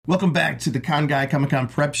Welcome back to the Con Guy Comic-Con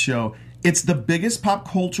Prep Show. It's the biggest pop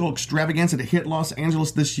cultural extravaganza to hit Los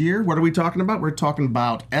Angeles this year. What are we talking about? We're talking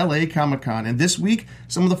about LA Comic-Con. And this week,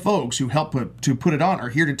 some of the folks who helped put it on are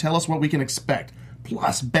here to tell us what we can expect.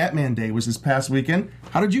 Plus, Batman Day was this past weekend.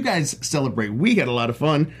 How did you guys celebrate? We had a lot of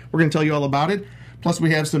fun. We're going to tell you all about it. Plus, we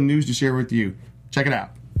have some news to share with you. Check it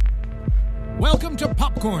out. Welcome to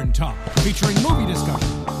Popcorn Talk, featuring movie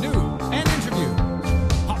discussion, news, and interviews.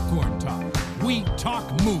 Popcorn Talk. We talk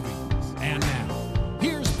movies. And now,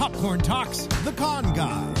 here's Popcorn Talk's The Con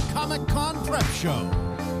Guy Comic-Con Prep Show.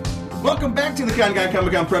 Welcome back to the Con Guy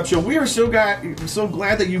Comic-Con Prep Show. We are so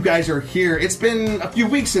glad that you guys are here. It's been a few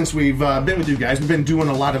weeks since we've been with you guys. We've been doing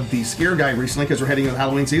a lot of the Scare Guy recently because we're heading into the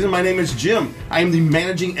Halloween season. My name is Jim. I am the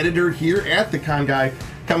managing editor here at the Con Guy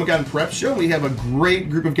Comic-Con Prep Show. We have a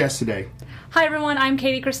great group of guests today. Hi everyone, I'm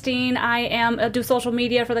Katie Christine. I do social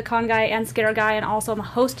media for the Con Guy and Scare Guy, and also I'm a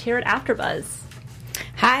host here at AfterBuzz.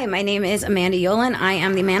 Hi, my name is Amanda Yolen. I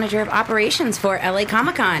am the manager of operations for LA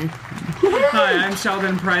Comic-Con. Hi, I'm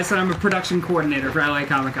Sheldon Price, and I'm a production coordinator for LA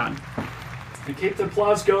Comic-Con. To keep the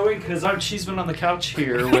applause going, because Art Cheeseman on the couch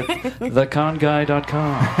here with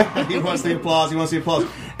theconguy.com. He wants the applause.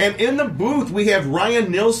 And in the booth, we have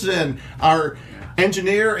Ryan Nilsson, our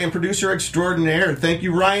engineer and producer extraordinaire. Thank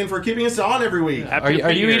you, Ryan, for keeping us on every week. Are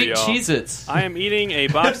you eating Cheez-Its? I am eating a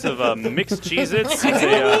box of mixed Cheez-Its. It's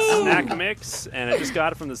a snack mix, and I just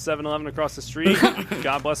got it from the 7-Eleven across the street.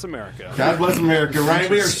 God bless America. God bless America.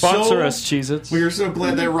 Ryan, we are Sponsor us, Cheez-Its. We are so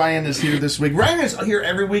glad that Ryan is here this week. Ryan is here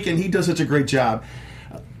every week, and he does such a great job.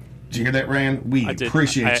 Did you hear that, Ryan? We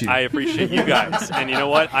appreciate you. I appreciate you guys. And you know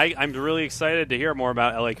what? I'm really excited to hear more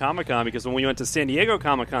about LA Comic-Con, because when we went to San Diego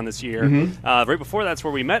Comic-Con this year, right before that's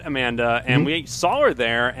where we met Amanda, and we saw her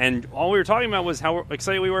there, and all we were talking about was how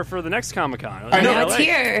excited we were for the next Comic-Con. I know. It's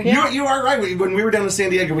here. You are right. When we were down in San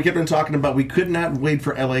Diego, we kept on talking about we could not wait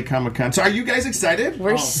for LA Comic-Con. So are you guys excited?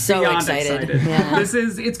 We're so Beyond excited. Yeah.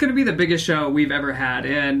 It's going to be the biggest show we've ever had,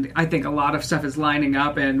 and I think a lot of stuff is lining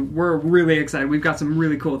up, and we're really excited. We've got some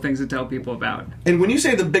really cool things to tell people about. And when you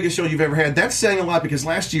say the biggest show you've ever had, that's saying a lot, because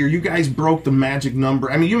last year you guys broke the magic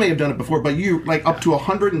number. I mean, you may have done it before, but you up to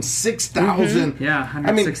 106,000. Yeah, 106,000.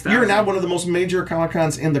 I mean, you're now one of the most major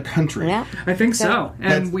Comic-Cons in the country. Yeah. I think so.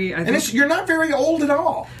 And you're not very old at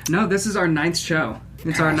all. No, this is our 9th show.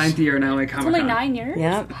 It's our 9th year in LA Comic-Con. It's only 9 years?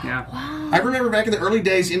 Yep. Yeah. Wow. I remember back in the early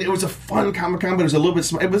days, and it was a fun Comic-Con, but it was a little bit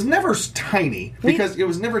small. It was never tiny, because it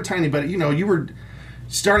was never tiny, but you were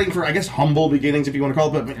starting for, I guess, humble beginnings, if you want to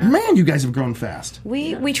call it, but man, you guys have grown fast.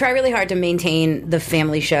 We try really hard to maintain the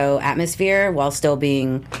family show atmosphere while still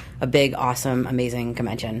being a big, awesome, amazing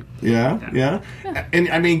convention. Yeah. And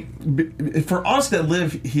I mean, for us that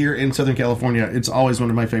live here in Southern California, it's always one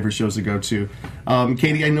of my favorite shows to go to.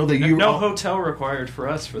 Katie, I know that you... No hotel required for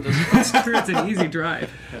us for this. It's true, it's an easy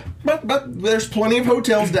drive. But there's plenty of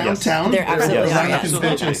hotels downtown. There absolutely around are. the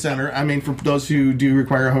convention center. I mean, for those who do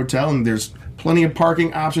require a hotel, and there's plenty of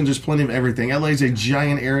parking options. There's plenty of everything. LA is a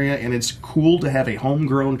giant area, and it's cool to have a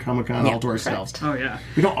homegrown Comic-Con all to ourselves. Oh, yeah.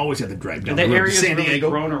 We don't always have to drive down And the the road to area's San really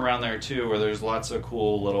Diego. grown around there, too, where there's lots of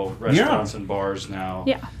cool little restaurants and bars now.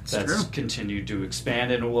 Yeah. That's true. continued to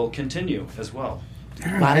expand and will continue as well.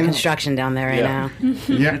 A lot of construction down there right now.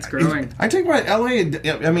 Yeah, It's growing. I think about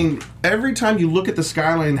LA. I mean, every time you look at the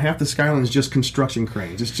skyline, half the skyline is just construction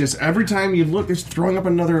cranes. It's just every time you look, it's throwing up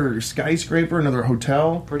another skyscraper, another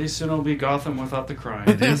hotel. Pretty soon it'll be Gotham without the crime.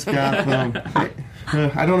 It is Gotham.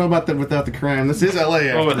 I don't know about that without the crime. This is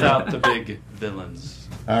LA. Or without the big villains.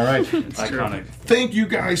 All right. It's iconic. Thank you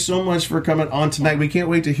guys so much for coming on tonight. We can't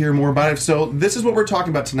wait to hear more about it. So this is what we're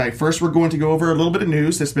talking about tonight. First, we're going to go over a little bit of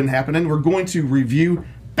news that's been happening. We're going to review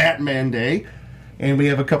Batman Day, and we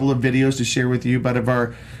have a couple of videos to share with you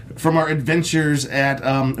from our adventures at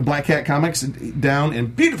Black Cat Comics down in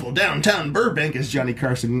beautiful downtown Burbank, as Johnny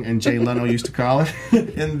Carson and Jay Leno used to call it.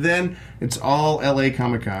 And then it's all LA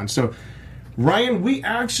Comic-Con. So, Ryan, we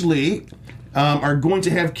actually are going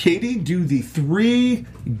to have Katie do the 3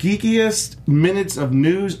 geekiest minutes of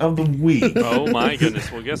news of the week. Oh my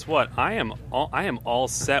goodness! Well, guess what? I am all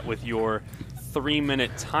set with your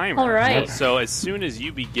 3-minute timer. All right. So as soon as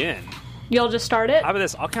you begin, You'll just start it? how about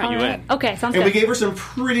this? I'll count All you right. in. Okay, sounds And good. we gave her some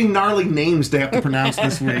pretty gnarly names to have to pronounce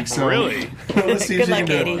this week. So Really? Let's see if Good she luck, can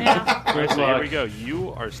do it. Katie. Yeah. Great So here luck. we go.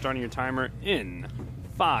 You are starting your timer in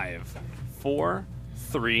 5, 4,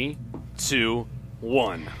 3, 2,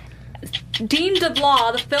 1. Dean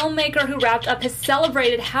DeBlaw, the filmmaker who wrapped up his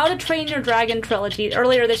celebrated How to Train Your Dragon trilogy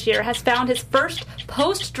earlier this year, has found his first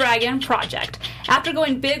post-dragon project. After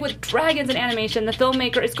going big with dragons in animation, the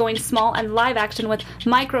filmmaker is going small and live-action with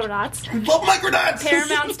Micronauts, Love Micronauts!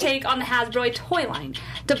 Paramount's take on the Hasbro toy line.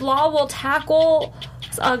 DeBlaw will tackle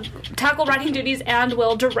tackle writing duties and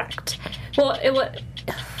will direct. Well, it was.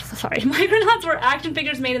 Sorry, Micronauts were action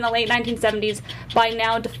figures made in the late 1970s by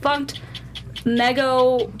now defunct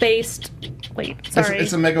Mego-based. Wait, sorry.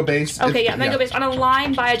 It's a Mego base. Okay, Mego based on a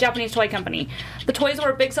line by a Japanese toy company. The toys were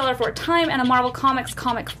a big seller for a time, and a Marvel Comics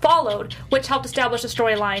comic followed, which helped establish a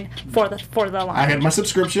storyline for the line. I had my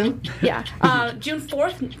subscription. Yeah. June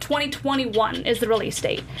 4th, 2021 is the release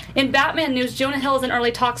date. In Batman news, Jonah Hill is in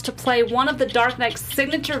early talks to play one of the Dark Knight's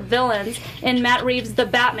signature villains in Matt Reeves' The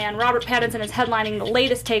Batman. Robert Pattinson is headlining the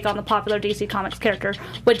latest take on the popular DC Comics character,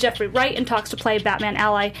 with Jeffrey Wright in talks to play Batman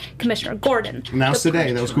ally Commissioner Gordon. Announced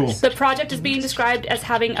today. That was cool. The project is being described as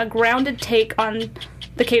having a grounded take on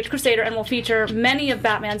the Caped Crusader and will feature many of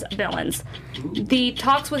Batman's villains. The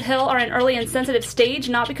talks with Hill are in early and sensitive stage,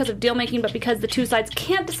 not because of deal making, but because the two sides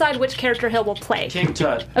can't decide which character Hill will play. King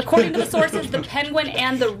Tut. According to the sources, the Penguin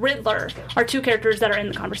and the Riddler are two characters that are in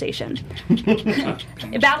the conversation.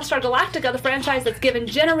 Battlestar Galactica, the franchise that's given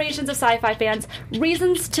generations of sci-fi fans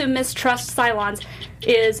reasons to mistrust Cylons,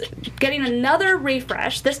 is getting another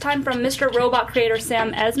refresh, this time from Mr. Robot creator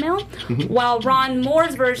Sam Esmail, while Ron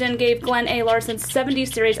Moore's version gave Glenn A. Larson's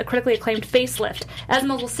 70s series a critically acclaimed facelift.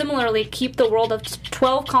 Esmail will similarly keep the world of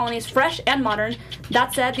 12 colonies fresh and modern.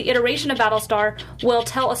 That said, the iteration of Battlestar will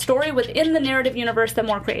tell a story within the narrative universe that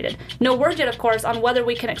Moore created. No word yet, of course, on whether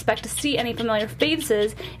we can expect to see any familiar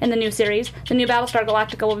faces in the new series. The new Battlestar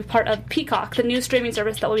Galactica will be part of Peacock, the new streaming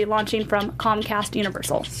service that will be launching from Comcast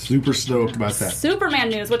Universal. Super stoked about that. Superman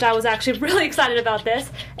news, which I was actually really excited about this.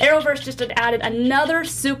 Arrowverse just had added another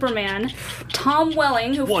Superman. Tom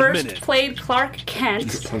Welling, who first played Clark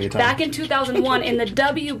Kent back in 2001 in the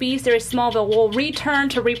WB series Smallville, will return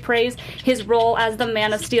to reprise his role as the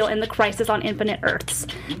Man of Steel in the Crisis on Infinite Earths,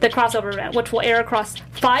 the crossover event, which will air across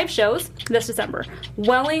 5 shows this December.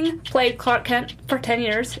 Welling played Clark Kent for 10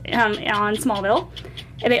 years on Smallville.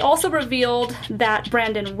 And they also revealed that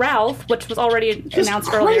Brandon Routh, which was already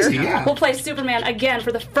announced earlier, will play Superman again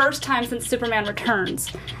for the first time since Superman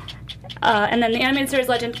Returns. And then the animated series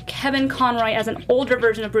legend Kevin Conroy as an older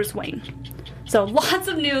version of Bruce Wayne. So lots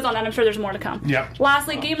of news on that. I'm sure there's more to come. Yep.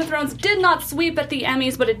 Lastly, Game of Thrones did not sweep at the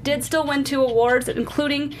Emmys, but it did still win 2 awards,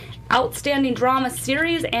 including Outstanding Drama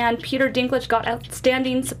Series, and Peter Dinklage got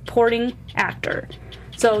Outstanding Supporting Actor.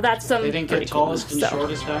 So that's some. They didn't get tallest and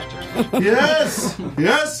shortest actor. Yes.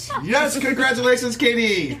 Congratulations,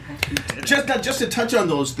 Katie. Just to touch on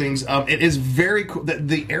those things, it is very cool.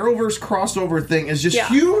 The Arrowverse crossover thing is just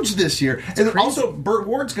huge this year, and also Burt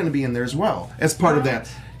Ward's going to be in there as well as part of that.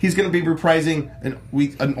 He's going to be reprising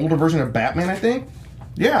an older version of Batman, I think.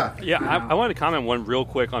 Yeah. I wanted to comment one real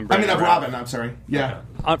quick on Brandon Routh. Robin, I'm sorry. Yeah.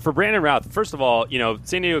 For Brandon Routh, first of all,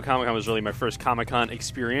 San Diego Comic-Con was really my first Comic-Con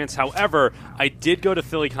experience. However, I did go to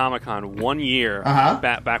Philly Comic-Con one year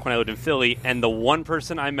back when I lived in Philly, and the one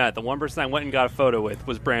person I met, the one person I went and got a photo with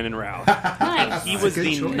was Brandon Routh. Nice. He was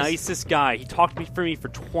the nicest guy. He talked to me for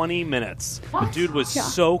 20 minutes. The dude was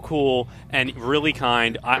so cool and really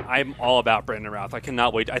kind. I'm all about Brandon Routh. I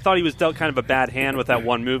cannot wait. I thought he was dealt kind of a bad hand with that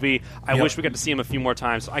one movie. I wish we got to see him a few more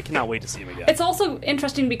times. So I cannot wait to see him again. It's also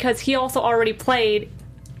interesting because he also already played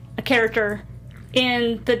a character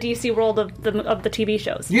in the DC world of the TV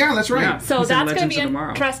shows. Yeah, that's right. Yeah. So that's going to be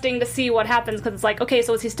interesting to see what happens, because it's like, okay,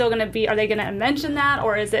 so is he still going to be, are they going to mention that,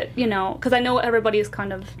 or is it, because I know everybody's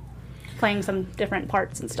kind of playing some different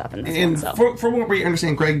parts and stuff in this one. So. From what we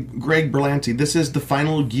understand, Greg Berlanti, this is the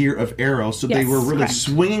final year of Arrow, so they were really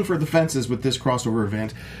swinging for the fences with this crossover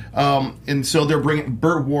event. And so they're bringing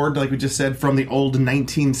Burt Ward, like we just said, from the old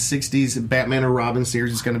 1960s Batman and Robin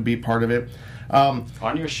series is going to be part of it.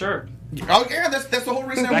 On your shirt. Oh yeah, that's the whole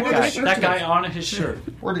reason I wore this shirt. That guy on his shirt.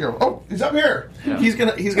 Where'd he go? Oh, he's up here. Yeah. He's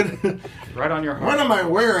gonna right on your heart. What am I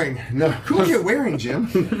wearing? No, who are you wearing, Jim?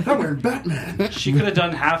 I'm wearing Batman. She could have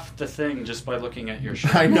done half the thing just by looking at your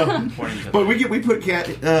shirt. I know. But we put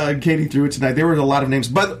Katie through it tonight. There were a lot of names,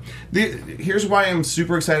 but here's why I'm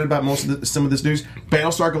super excited about some of this news.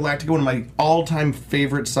 Battlestar Galactica, one of my all-time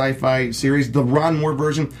favorite sci-fi series, the Ron Moore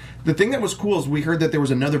version. The thing that was cool is we heard that there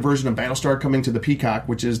was another version of Battlestar coming to the Peacock,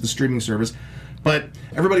 which is the streaming service. But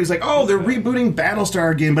everybody was like, oh, they're rebooting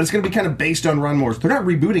Battlestar again, but it's going to be kind of based on Ron Moore's. They're not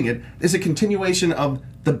rebooting it. It's a continuation of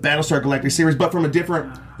the Battlestar Galactica series, but from in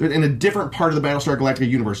a different part of the Battlestar Galactica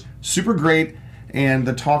universe. Super great, and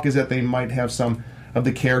the talk is that they might have some of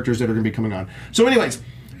the characters that are going to be coming on. So anyways,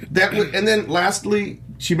 and then lastly,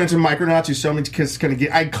 she mentioned Micronauts. You saw me kind of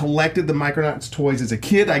get. I collected the Micronauts toys as a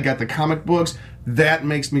kid. I got the comic books. That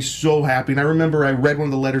makes me so happy. And I remember I read one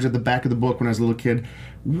of the letters at the back of the book when I was a little kid,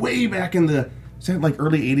 way back in the is that like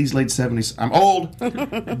early 80s, late 70s? I'm old.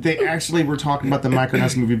 They actually were talking about the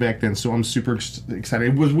Micronauts movie back then, so I'm super excited.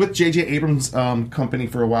 It was with J.J. Abrams' company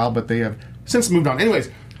for a while, but they have since moved on. Anyways,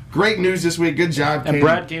 great news this week. Good job, And Katie.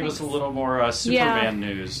 Brad gave us a little more Superman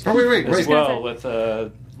news. Oh, wait. As well, with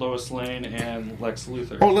Lois Lane and Lex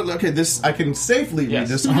Luthor. Oh, okay, this I can safely read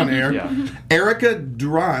this on air. Yeah. Erica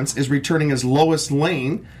Durance is returning as Lois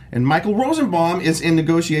Lane, and Michael Rosenbaum is in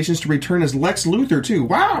negotiations to return as Lex Luthor, too.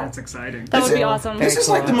 Wow! That's exciting. That would be awesome. This is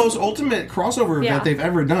like the most ultimate crossover event they've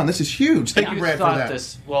ever done. This is huge. Thank you, Brad, for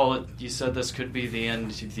that. You said this could be the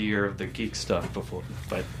end of the year of the geek stuff before,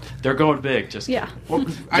 but they're going big. Just Yeah. Well,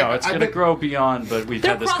 it's going to grow beyond. But we've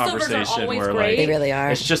Their had this crossovers are conversation always where great. They really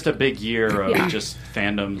are. it's just a big year of Yeah. just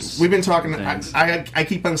fandoms. We've been talking. things. I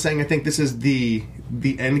keep on saying I think this is the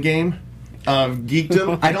end game of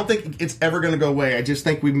geekdom. I don't think it's ever going to go away. I just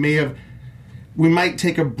think we might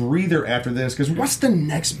take a breather after this because what's the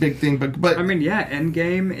next big thing? But I mean, yeah,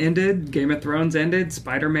 Endgame ended, Game of Thrones ended,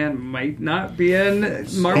 Spider-Man might not be in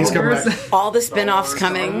Marvel He's coming Wars. back. All the spin-offs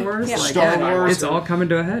coming. Star Wars, Yeah. Star Wars. It's all coming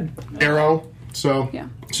to a head. Arrow. So Yeah.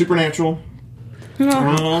 Supernatural.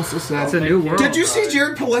 Oh, so sad. It's a new world. Did you see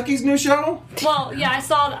Jared Palecki's new show? Well, yeah, I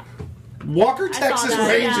saw that. Walker, saw Texas that,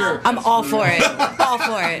 Ranger. yeah. I'm all for it. All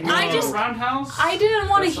for it. Roundhouse. I didn't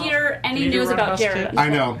want to That's hear not- any Can you do news about Roundhouse Jared Kid? I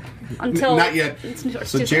know. until Not yet. it's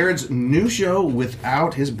So too Jared's new show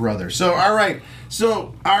without his brother. So all right.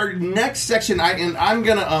 So our next section, I'm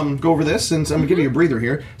gonna go over this since I'm gonna give you a breather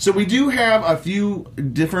here. So we do have a few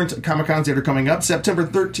different Comic-Cons that are coming up. September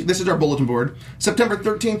 13th. This is our bulletin board. September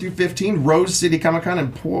 13th through 15th, Rose City Comic-Con,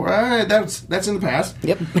 and that's in the past.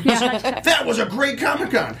 Yep. That was a great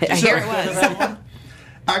Comic-Con. I hear it was.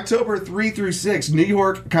 October 3 through 6, New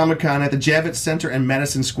York Comic-Con at the Javits Center and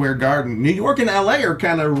Madison Square Garden. New York and LA are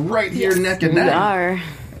kind of right here neck and We neck. are.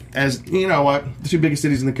 As you know what, the two biggest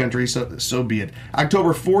cities in the country, so be it.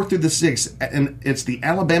 October 4th through the 6th, and it's the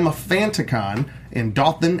Alabama Fanticon in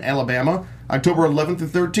Dothan, Alabama. October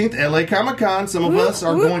 11th through 13th, LA Comic-Con. Some of us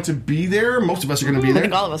are going to be there. Most of us are going to be I there.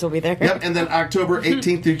 think all of us will be there. Yep, and then October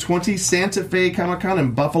 18th through 20th, Santa Fe Comic-Con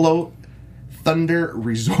in Buffalo Thunder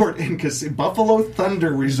Resort and Casino. Buffalo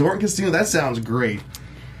Thunder Resort and Casino. That sounds great.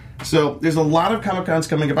 So there's a lot of Comic-Cons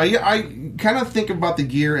coming up. I kind of think about the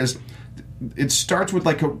year as it starts with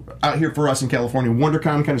out here for us in California.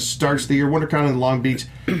 WonderCon kind of starts the year. WonderCon in Long Beach.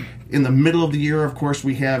 In the middle of the year, of course,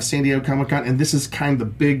 we have San Diego Comic-Con, and this is kind of the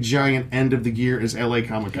big giant end of the year is LA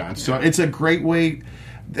Comic-Con. So it's a great way.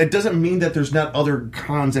 It doesn't mean that there's not other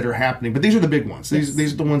cons that are happening, but these are the big ones.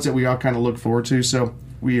 These are the ones that we all kind of look forward to. So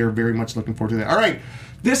we are very much looking forward to that. All right,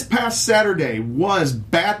 this past Saturday was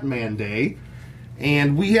Batman Day,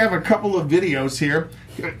 and we have a couple of videos here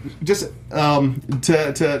just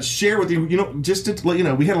to share with you. You know, just to let you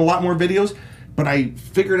know, we had a lot more videos, but I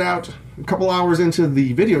figured out a couple hours into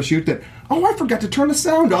the video shoot that I forgot to turn the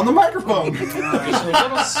sound on the microphone. Just a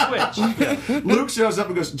little switch. Luke shows up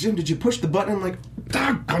and goes, "Jim, did you push the button?" I'm like,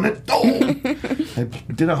 "Doggone it!" Oh. I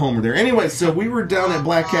did a homer there. Anyway, so we were down at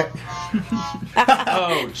Black Cat.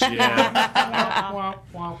 Oh, yeah.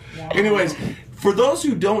 Anyways, for those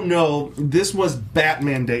who don't know, this was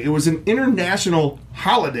Batman Day. It was an international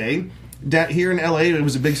holiday. Here in LA, it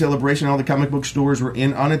was a big celebration. All the comic book stores were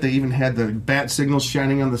in on it. They even had the bat signals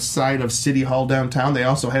shining on the side of City Hall downtown. They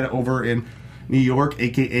also had it over in New York,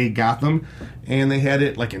 a.k.a. Gotham. And they had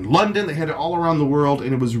it like in London. They had it all around the world,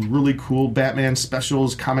 and it was really cool. Batman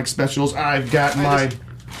specials, comic specials. I've got my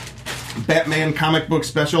Batman comic book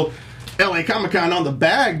special. LA Comic-Con on the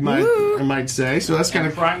bag, I might say. So that's kind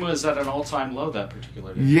And of... crime was at an all-time low that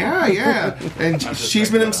particular day. Yeah. And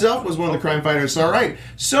Cheeseman himself was one of the crime fighters. All right.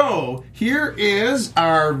 So here is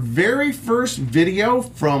our very first video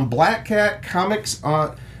from Black Cat Comics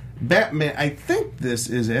on Batman. I think this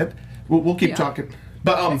is it. We'll keep talking.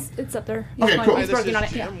 But It's up there. Okay, cool. He's This working is on it.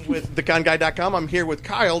 Jim Yeah. with theconguy.com. I'm here with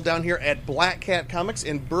Kyle down here at Black Cat Comics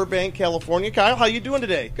in Burbank, California. Kyle, how you doing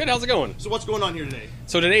today? Good, how's it going? So what's going on here today?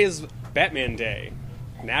 So today is Batman Day.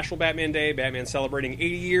 National Batman Day. Batman celebrating 80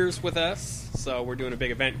 years with us. So we're doing a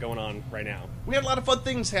big event going on right now. We had a lot of fun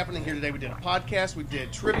things happening here today. We did a podcast, we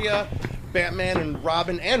did trivia. Batman and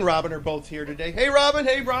Robin are both here today. Hey, Robin.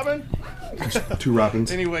 Hey, Robin. Two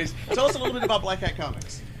Robins. Anyways, tell us a little bit about Black Cat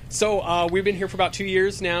Comics. So we've been here for about 2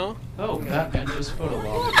 years now. Oh, Batman just photo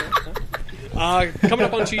Coming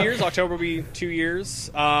up on 2 years. October will be 2 years.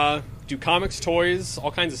 Do comics, toys,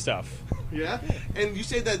 all kinds of stuff. Yeah? And you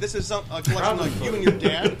say that this is a collection like you and your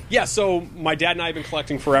dad? Yeah, so my dad and I have been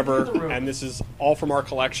collecting forever, and this is all from our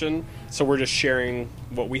collection. So we're just sharing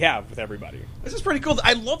what we have with everybody. This is pretty cool.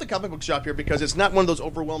 I love the comic book shop here because it's not one of those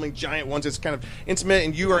overwhelming giant ones. It's kind of intimate,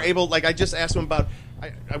 and you are able, like I just asked him about,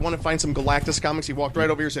 I want to find some Galactus comics. He walked right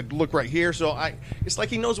over here and said, look right here. So it's like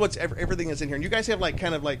he knows everything that's in here. And you guys have like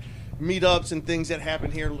kind of like meetups and things that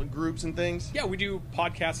happen here, groups and things? Yeah, we do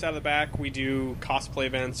podcasts out of the back. We do cosplay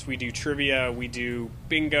events. We do trivia. We do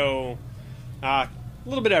bingo. A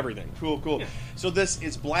little bit of everything. Cool. Yeah. So this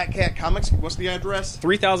is Black Cat Comics. What's the address?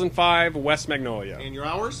 3005 West Magnolia. And your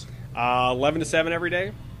hours? 11 to 7 every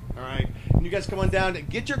day. All right. And you guys come on down.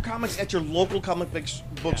 Get your comics at your local comic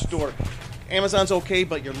book store. Amazon's okay,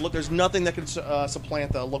 but there's nothing that can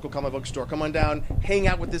supplant the local comic book store. Come on down. Hang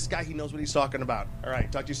out with this guy. He knows what he's talking about. All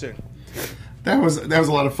right. Talk to you soon. That was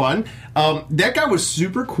a lot of fun. That guy was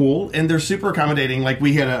super cool, and they're super accommodating. Like,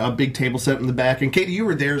 we had a big table set in the back, and Katie, you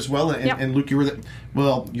were there as well, and, Yep. and Luke, you were there.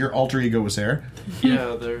 Well, your alter ego was there.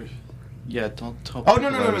 Yeah, don't tell Oh,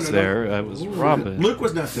 people no, I was there. I was Robin. Luke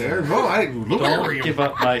was not there. Oh, Luke, where were you? Don't give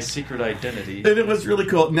up my secret identity. And it was really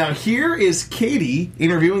cool. Now, here is Katie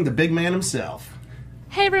interviewing the big man himself.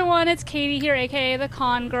 Hey everyone, it's Katie here, aka the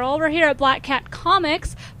Con Girl. We're here at Black Cat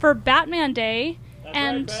Comics for Batman Day.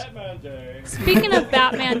 Batman Day. Speaking of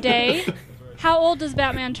Batman Day, how old does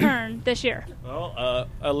Batman turn this year? Well,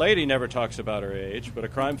 a lady never talks about her age, but a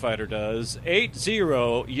crime fighter does. 80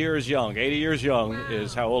 years young. 80 years young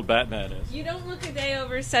is how old Batman is. You don't look a day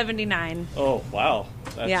over 79. Oh, wow.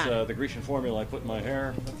 That's Yeah. the Grecian formula I put in my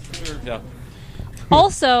hair. That's for sure. Yeah.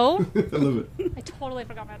 Also, I love it. I totally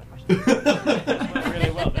forgot my other question. That went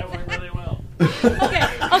really well. That went really well.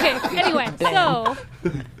 Okay, anyway, so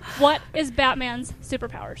what is Batman's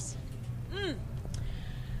superpowers?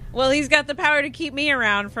 Well, he's got the power to keep me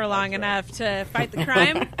around for long enough to fight the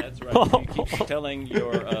crime. That's right. You keep telling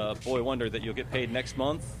your boy Wonder that you'll get paid next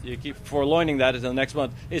month. You keep forloining that until next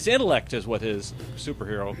month. His intellect is what his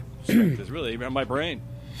superhero strength is, really. My brain,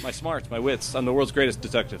 my smarts, my wits. I'm the world's greatest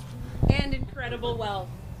detective. And incredible wealth.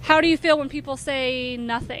 How do you feel when people say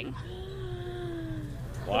nothing?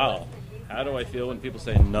 Wow. How do I feel when people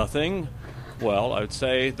say nothing? Well, I would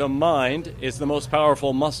say the mind is the most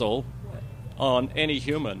powerful muscle on any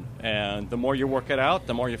human. And the more you work it out,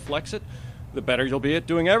 the more you flex it, the better you'll be at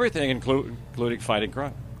doing everything, including fighting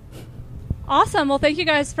crime. Awesome. Well, thank you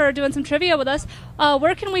guys for doing some trivia with us.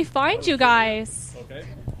 Where can we find you guys? Okay.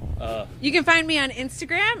 You can find me on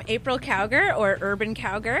Instagram, April Cowger or Urban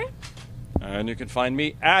Cowger. And you can find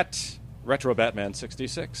me at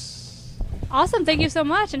RetroBatman66. Awesome. Thank you so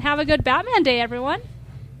much, and have a good Batman Day, everyone.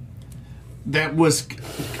 That was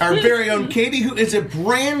our very own Katie, who is a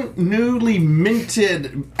brand newly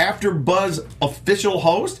minted After Buzz official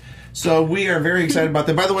host. So we are very excited about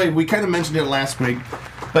that. By the way, we kind of mentioned it last week,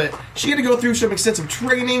 but she had to go through some extensive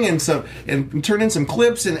training and turn in some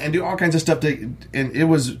clips and do all kinds of stuff. And it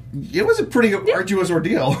was a pretty arduous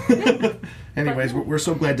ordeal. Anyways, we're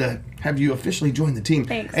so glad to have you officially join the team.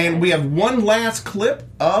 Thanks, and guys. we have one last clip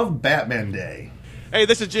of Batman Day. Hey,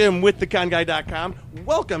 this is Jim with theconguy.com.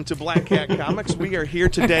 Welcome to Black Cat Comics. We are here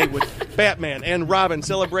today with Batman and Robin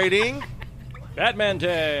celebrating Batman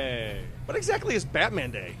Day. What exactly is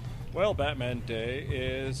Batman Day? Well, Batman Day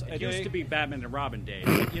is a It used day... to be Batman and Robin Day.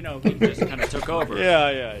 You know, he just kind of took over.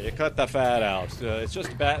 Yeah, you cut the fat out. It's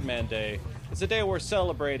just Batman Day. It's a day we're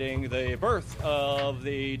celebrating the birth of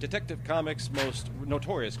the Detective Comics' most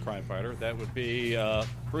notorious crime fighter. That would be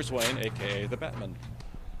Bruce Wayne, a.k.a. the Batman.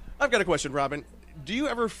 I've got a question, Robin. Do you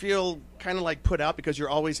ever feel kind of like put out because you're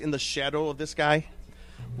always in the shadow of this guy?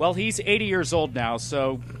 Well, he's 80 years old now,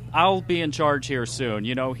 so I'll be in charge here soon.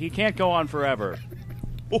 You know, he can't go on forever.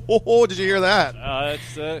 Oh, did you hear that?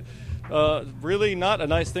 It's really not a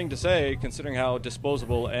nice thing to say, considering how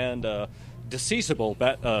disposable and deceasable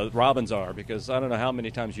Robins are, because I don't know how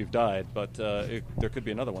many times you've died, but there could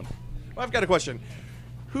be another one. Well, I've got a question.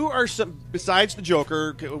 Who are some, besides the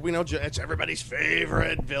Joker, we know it's everybody's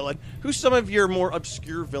favorite villain, who's some of your more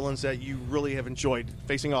obscure villains that you really have enjoyed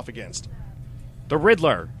facing off against? The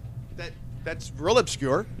Riddler. That's real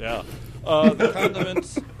obscure. Yeah. The Condiment,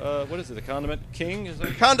 what is it, the Condiment King? Is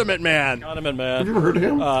that? Condiment Man. Condiment Man. Have you ever heard of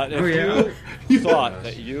him? If you thought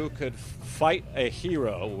that you could fight a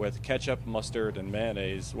hero with ketchup, mustard, and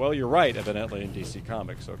mayonnaise, well, you're right, evidently, in DC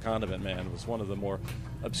Comics. So Condiment Man was one of the more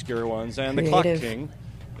obscure ones. And the Clock King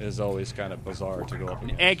is always kind of bizarre to go up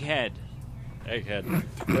against. Egghead.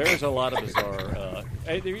 There's a lot of bizarre...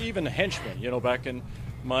 even henchmen, you know, back in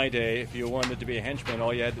my day, if you wanted to be a henchman,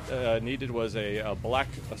 all you had needed was a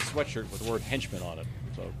black sweatshirt with the word henchman on it.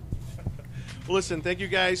 So, Well, listen, thank you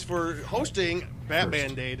guys for hosting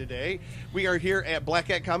Batman Day today. We are here at Black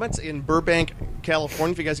Cat Comics in Burbank,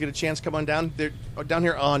 California. If you guys get a chance, come on down. They're down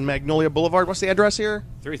here on Magnolia Boulevard. What's the address here?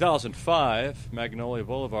 3005 Magnolia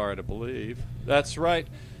Boulevard, I believe. That's right.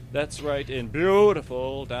 That's right, in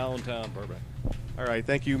beautiful downtown Burbank. All right,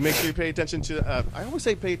 thank you. Make sure you pay attention to, I always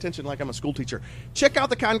say pay attention like I'm a school teacher. Check out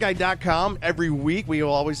theconguy.com. Every week we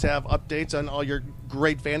will always have updates on all your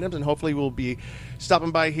great fandoms, and hopefully we'll be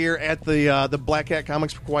stopping by here at the Black Cat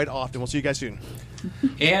Comics quite often. We'll see you guys soon.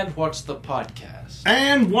 And watch the podcast.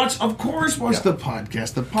 And watch the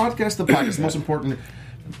podcast. The podcast, the most important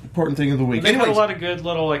thing of the week. They got a Anyways, lot of good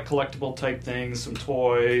little like collectible type things, some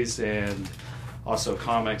toys, and also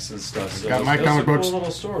comics and stuff. So Got my it's comic a cool books.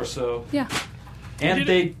 little store. So Yeah. and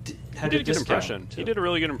they had He did a a good discount. impression. too. He did a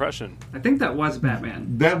really good impression. I think that was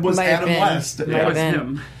Batman. that was Might have Adam been. West. Might That have was been.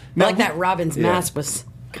 him. Now, like that Robin's mask was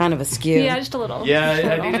kind of askew. Yeah, just a little. Yeah, Just a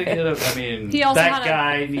I little. need to get a. I mean, He also that had a-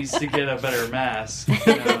 guy needs to get a better mask,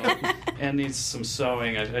 and needs some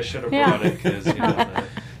sewing. I should have Yeah. brought it because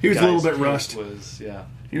He was a little guy's bit cape rushed. Was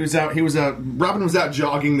He was out. Robin was out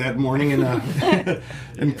jogging that morning and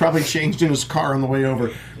and probably changed in his car on the way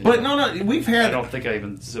over. But no, we've I had don't think I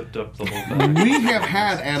even zipped up the whole bag. we have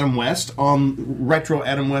had Adam West retro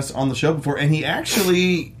Adam West on the show before, and he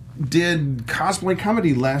actually did cosplay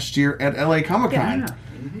comedy last year at LA Comic Con. Yeah.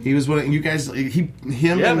 He was one. You guys, him.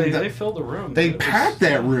 Yeah, and they filled the room. They It was- packed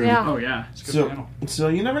that room. Yeah. Oh, yeah. It's a good So, panel. so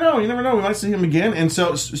you never know. You never know. We might see him again. And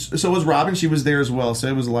so was Robin. She was there as well. So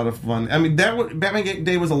it was a lot of fun. I mean, Batman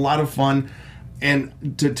Day was a lot of fun. And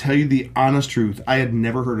to tell you the honest truth, I had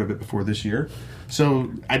never heard of it before this year.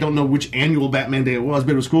 So I don't know which annual Batman Day it was,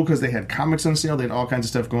 but it was cool because they had comics on sale. They had all kinds of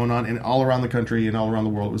stuff going on, and all around the country and all around the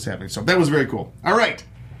world it was happening. So that was very cool. All right.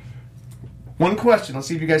 One question. Let's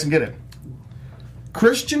see if you guys can get it.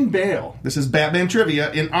 Christian Bale. This is Batman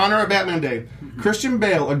trivia in honor of Batman Day. Christian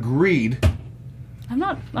Bale agreed I'm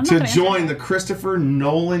not to gonna answer join the that. Christopher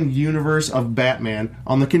Nolan universe of Batman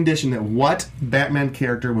on the condition that what Batman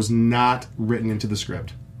character was not written into the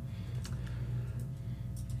script?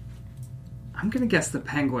 I'm going to guess the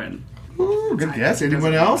Penguin. Ooh, good guess. It doesn't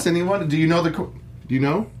Anyone matter. else? Anyone? Do you know the? Do you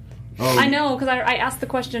know? Oh, I know because I asked the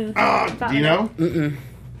question. Do you know? Mm-mm.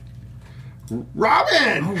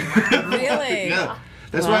 Robin. Really? Yeah.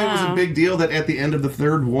 That's why it was a big deal that at the end of the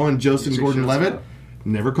third one, Joseph Gordon-Levitt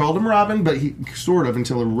never called him Robin, but he sort of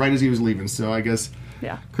until right as he was leaving. So I guess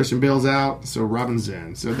Yeah. Christian Bale's out, so Robin's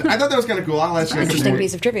in. So I thought that was kind of cool. I'll ask you guys some Interesting more.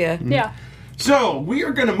 piece of trivia. Yeah. So we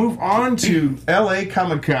are going to move on to LA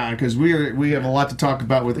Comic Con because we have a lot to talk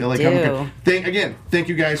about with LA do. Comic Con. Thank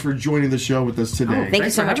you guys for joining the show with us today. Thank you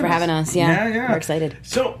so much for having us. Yeah, Yeah. we're excited.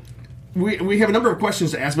 So we have a number of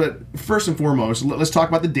questions to ask, but first and foremost, let's talk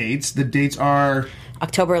about the dates. The dates are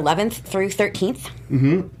October 11th through 13th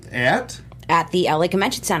at the LA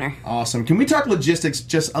Convention Center. Awesome. Can we talk logistics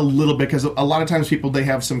just a little bit? Because a lot of times they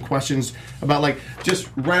have some questions about, like, just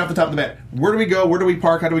right off the top of the bat, where do we go? Where do we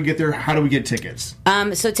park? How do we get there? How do we get tickets?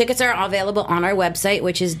 So tickets are available on our website,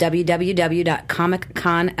 which is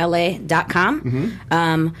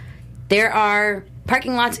www.comicconla.com. There are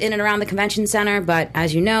parking lots in and around the convention center, but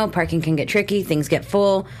as you know, parking can get tricky. Things get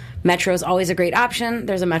full. Metro is always a great option.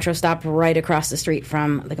 There's a Metro stop right across the street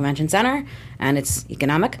from the convention center, and it's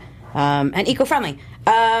economic and eco-friendly.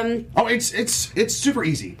 It's super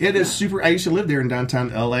easy. It is super. I used to live there in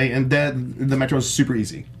downtown LA, and the Metro is super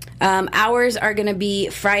easy. Hours are going to be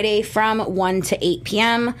Friday from 1 to 8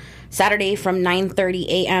 p.m., Saturday from 9:30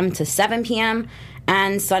 a.m. to 7 p.m.,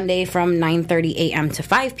 and Sunday from 9:30 a.m. to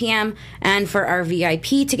 5 p.m. And for our VIP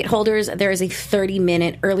ticket holders, there is a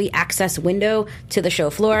 30-minute early access window to the show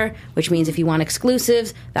floor, which means if you want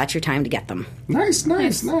exclusives, that's your time to get them. Nice.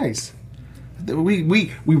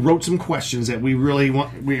 We wrote some questions that we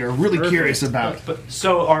are really curious about.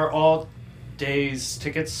 So are all days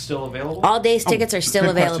tickets still available? All days tickets are still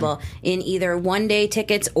good question. available in either 1-day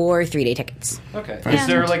tickets or 3-day tickets. Okay. And- Is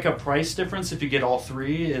there like a price difference if you get all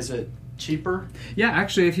three? Is it cheaper? Yeah,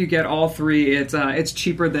 actually, if you get all three, it's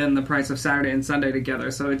cheaper than the price of Saturday and Sunday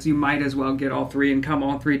together. So you might as well get all three and come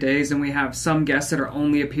all 3 days. And we have some guests that are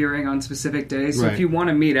only appearing on specific days. So Right. if you want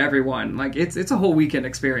to meet everyone, like it's a whole weekend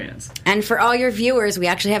experience. And for all your viewers, we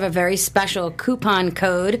actually have a very special coupon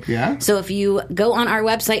code. Yeah? So if you go on our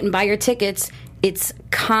website and buy your tickets, it's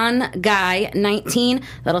ConGuy19.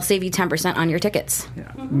 That'll save you 10% on your tickets.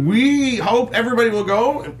 We hope everybody will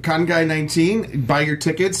go. Con Guy 19. Buy your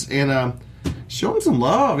tickets and show them some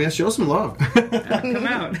love. Yeah, show some love. Come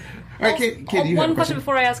out. right, Katie, you have one a question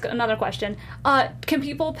before I ask another question. Can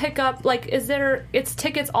people pick up, like, it's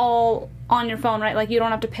tickets all on your phone, right? Like, you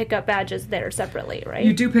don't have to pick up badges there separately, right?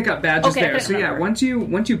 You do pick up badges Okay, I there. couldn't So yeah, remember.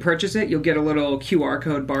 once you purchase it, you'll get a little QR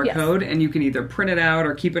code barcode, and you can either print it out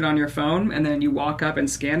or keep it on your phone, and then you walk up and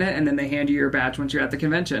scan it, and then they hand you your badge once you're at the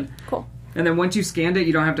convention. Cool. And then once you scanned it,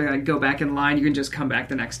 you don't have to go back in line. You can just come back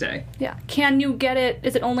the next day. Yeah. Can you get it?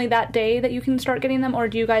 Is it only that day that you can start getting them, or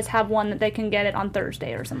do you guys have one that they can get it on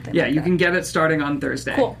Thursday or something? Yeah, like you that? can get it starting on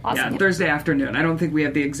Thursday. Cool. Awesome. Yeah, Thursday afternoon. I don't think we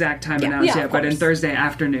have the exact time announced Yeah, yet, of but in course. Thursday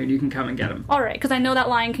afternoon, you can come and get them. All right, because I know that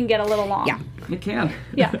line can get a little long. Yeah. You can.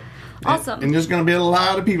 Yeah. Awesome. And there's going to be a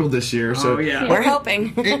lot of people this year. So Oh, yeah. We're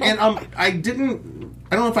hoping. and I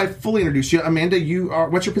don't know if I fully introduced you, Amanda.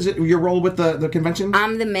 What's your position? Your role with the convention?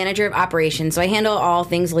 I'm the manager of operations, so I handle all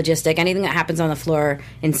things logistic. Anything that happens on the floor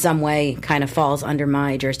in some way kind of falls under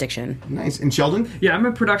my jurisdiction. Nice. And Sheldon? Yeah, I'm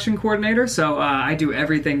a production coordinator, so I do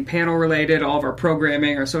everything panel related, all of our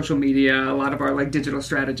programming, our social media, a lot of our like digital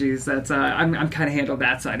strategies. That's I'm kind of handle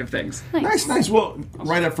that side of things. Nice. Well,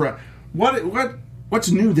 right up front,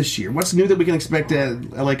 what's new this year? What's new that we can expect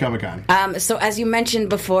at LA Comic-Con? So as you mentioned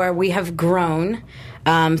before, we have grown.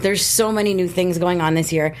 There's so many new things going on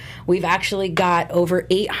this year. We've actually got over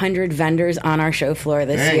 800 vendors on our show floor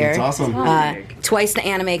this Dang, year. that's awesome. Twice the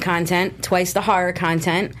anime content, twice the horror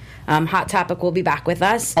content. Hot Topic will be back with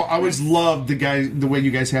us. I always love the way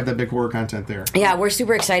you guys have that big horror content there. Yeah, we're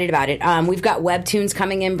super excited about it. We've got Webtoons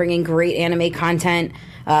coming in, bringing great anime content.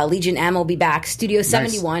 Legion M will be back. Studio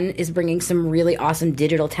 71 is bringing some really awesome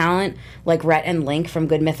digital talent, like Rhett and Link from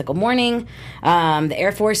Good Mythical Morning. The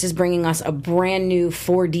Air Force is bringing us a brand new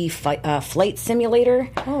 4D flight simulator,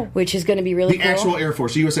 which is going to be really The cool. actual Air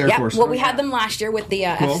Force, U.S. Air Force. Well, we had them last year with the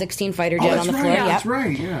Cool. F-16 fighter Oh, jet that's on the right, floor. yeah, Yep. that's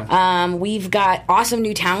right, yeah. We've got awesome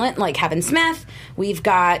new talent like Kevin Smith. We've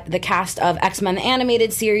got the cast of X-Men the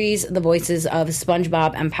Animated Series, the voices of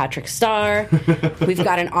SpongeBob and Patrick Star. We've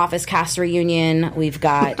got an Office cast reunion. We've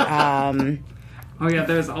got... Oh yeah,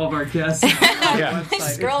 there's all of our guests. Yeah.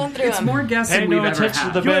 Scrolling through It's them. more guests Pay than we've no ever attention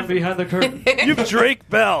had. to the man behind the curtain. You have Drake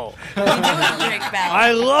Bell.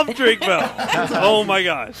 I love Drake Bell. Oh my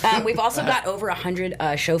gosh. We've also got over 100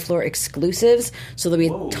 show floor exclusives, so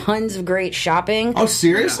there'll be tons of great shopping. Oh,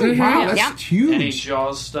 seriously? Wow, that's Yeah. huge. Any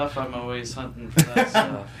Jaws stuff? I'm always hunting for that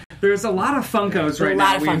stuff. There's a lot of Funkos right A lot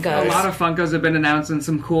now. of We've- Funkos. A lot of Funkos have been announced, and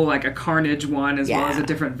some cool, like a Carnage one, as well as a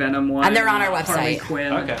different Venom one. And they're on our Harley website.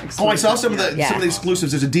 Quinn. Okay. Oh, I saw some of the Yeah. some of the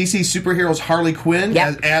exclusives. There's a DC superheroes Harley Quinn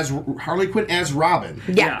Yep. as Harley Quinn as Robin.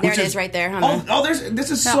 Yeah, there Which it is right there.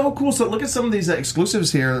 This is so cool. So look at some of these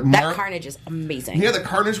exclusives here. That Carnage is amazing. Yeah, the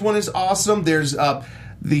Carnage one is awesome. There's the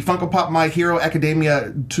Funko Pop My Hero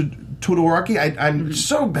Academia Todoroki. I'm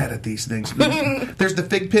so bad at these things. There's the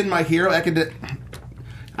Fig Pin My Hero Academia.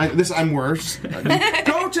 I'm worse.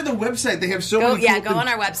 Go to the website. They have so many. Go cool on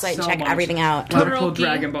our website and So check much. everything out. A lot of cool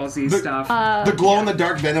Dragon Ball Z stuff. The glow in the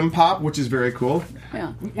dark Venom Pop, which is very cool.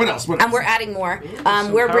 Yeah. What else? And we're adding more.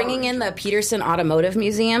 We're bringing in the Peterson Automotive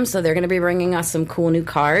Museum, so they're going to be bringing us some cool new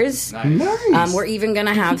cars. Nice. We're even going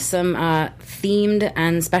to have some themed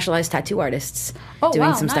and specialized tattoo artists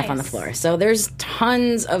doing some stuff on the floor. So there's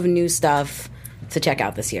tons of new stuff to check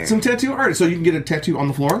out this year. Some tattoo artists, so you can get a tattoo on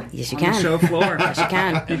the floor. Yes, you On the can. show floor. Yes, you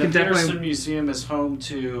can. And the can definitely- Peterson Museum is home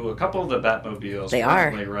to a couple of the Batmobiles. They are.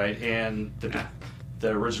 probably, right, and the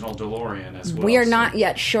original DeLorean as well. We are so- not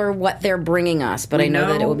yet sure what they're bringing us, but We I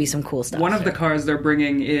know that it will be some cool stuff. One of the cars they're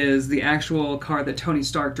bringing is the actual car that Tony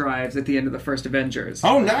Stark drives at the end of the first Avengers.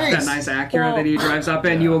 Oh, nice. That nice Acura Whoa. that he drives up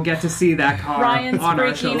in. You will get to see that car Ryan's on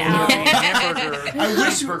our show. freaking out.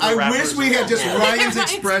 I wish we had just Ryan's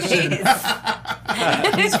expression.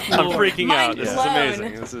 I'm freaking Mind out. This is blown.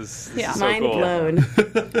 amazing. This is so Mind cool. blown.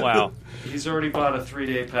 Wow. He's already bought a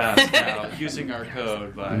 3-day pass now using our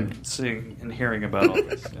code by seeing and hearing about all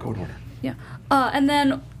this. Yeah. And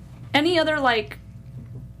then any other like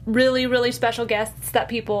really, really special guests that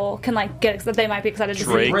people can like get that they might be excited to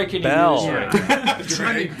see. Drake Breaking Bell. news right now.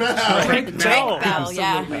 Drake Bell. Drake Bell,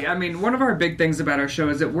 yeah. Absolutely. I mean, one of our big things about our show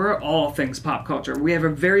is that we're all things pop culture. We have a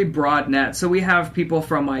very broad net. So we have people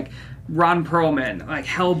from like Ron Perlman, like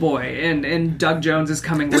Hellboy, and Doug Jones is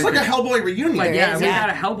coming There's with like a it. Hellboy reunion. Like, yeah, is, we yeah. got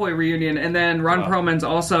a Hellboy reunion, and then Ron Perlman's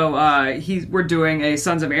also we're doing a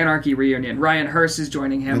Sons of Anarchy reunion. Ryan Hurst is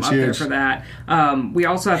joining him That's up there huge. for that. We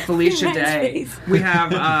also have Felicia Ryan's Day. face. We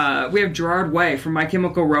have Gerard Way from My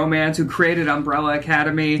Chemical Romance, who created Umbrella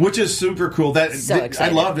Academy. Which is super cool. So I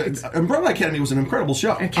excited. loved it. Umbrella Academy was an incredible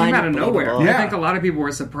show. It came out of nowhere. Unbelievable. Yeah. I think a lot of people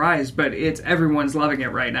were surprised, but everyone's loving it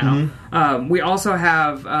right now. We also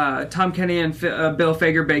have Tom Kenny and Bill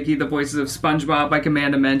Fagerbakke, the voices of SpongeBob, like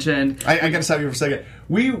Amanda mentioned. I got to stop you for a second.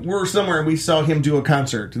 We were somewhere and we saw him do a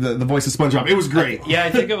concert, the voice of SpongeBob. It was great. Yeah, I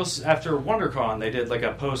think it was after WonderCon. They did like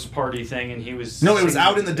a post-party thing, and he was... No, it was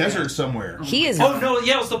out in the desert somewhere. He is. Oh, no,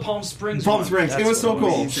 yeah, it was the Palm Springs Palm one. Springs. That's It was so what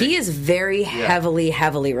cool. He is very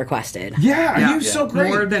heavily requested. Yeah, he was so great.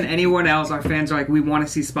 More than anyone else, our fans are like, we want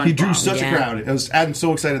to see SpongeBob. He drew such a crowd. I'm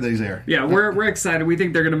so excited that he's there. Yeah, we're excited. We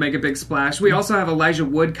think they're going to make a big splash. We also have Elijah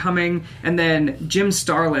Wood coming, and then Jim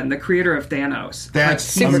Starlin, the creator of Thanos.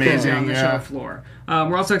 That's He's amazing. on the show floor.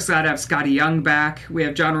 We're also excited to have Scotty Young back. We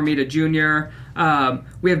have John Romita Jr.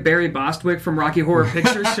 We have Barry Bostwick from Rocky Horror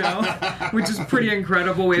Picture Show, which is pretty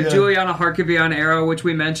incredible. We have Juliana Harkavy on Arrow, which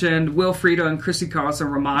we mentioned. Will Frieda and Chrissy Carlson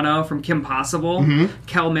Romano from Kim Possible.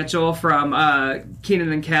 Kel Mitchell from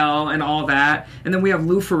Keenan and Kel and all that. And then we have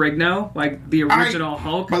Lou Ferrigno, like the original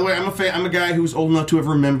Hulk. By the way, I'm a fan. I'm a guy who's old enough to have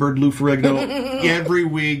remembered Lou Ferrigno every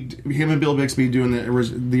week. Him and Bill Bixby doing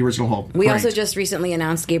the original Hulk. We also just recently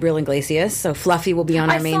announced Gabriel Iglesias, so Fluffy will be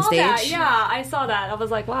on our main stage. That. Yeah, I saw that. I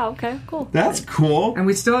was like, wow, okay, cool. That's cool. And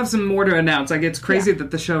we still have some more to announce. Like, it's crazy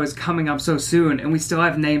that the show is coming up so soon, and we still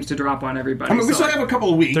have names to drop on everybody. I mean, we still have a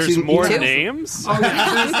couple of weeks. There's more names? Oh,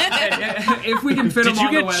 yeah, if we can fit them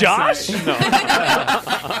on the website. Josh? No.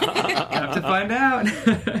 Have to find out.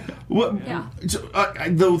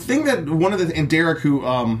 The thing that and Derek, who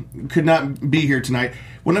could not be here tonight,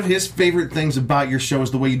 one of his favorite things about your show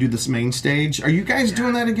is the way you do this main stage. Are you guys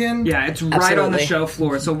doing that again? Yeah, it's right on the show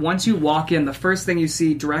floor. So once you walk in, the first thing you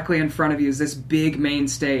see directly in front of you is this big main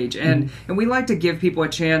stage. And we like to give people a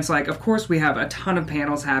chance. Like, of course, we have a ton of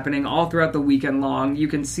panels happening all throughout the weekend long. You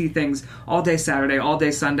can see things all day Saturday, all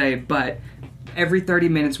day Sunday, but every 30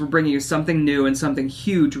 minutes we're bringing you something new and something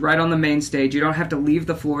huge right on the main stage. You don't have to leave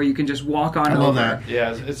the floor. You can just walk on over. I love that.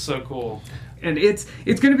 Yeah, it's so cool. And it's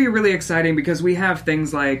going to be really exciting because we have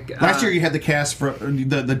things like... Last year you had the cast for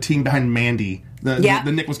the team behind Mandy, the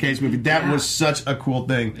Nicolas Cage movie. That was such a cool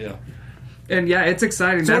thing. Yeah. And yeah, it's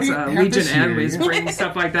exciting. So That's Legion M is year? bringing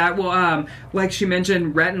stuff like that. Well, like she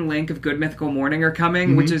mentioned, Rhett and Link of Good Mythical Morning are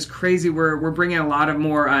coming, which is crazy. We're bringing a lot of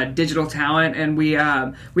more digital talent, and we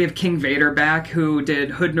have King Vader back, who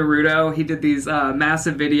did Hood Naruto. He did these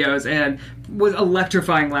massive videos and was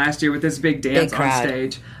electrifying last year with this big dance on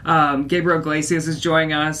stage. Gabriel Iglesias is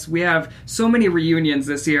joining us. We have so many reunions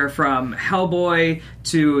this year, from Hellboy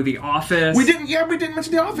to The Office. We didn't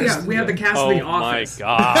mention The Office. Yeah, we have the cast of The Office. Oh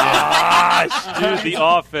my gosh, dude, The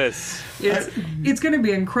Office. It's going to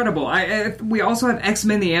be incredible. We also have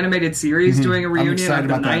X-Men the Animated Series doing a reunion of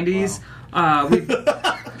the 90s.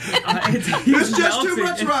 It's just too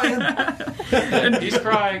much, Ryan. He's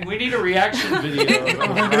crying. We need a reaction video.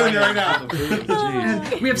 We're doing it right now.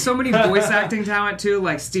 And we have so many voice acting talent too,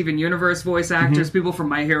 like Steven Universe voice actors, people from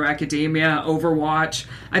My Hero Academia, Overwatch.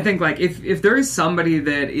 I think like if there is somebody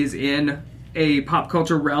that is in a pop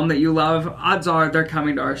culture realm that you love, odds are they're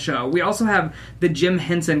coming to our show. We also have the Jim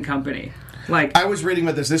Henson Company. Like, I was reading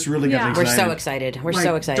about this. This really got me excited. We're so excited. We're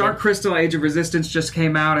so excited. Dark Crystal Age of Resistance just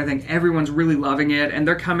came out. I think everyone's really loving it, and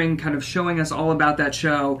they're coming kind of showing us all about that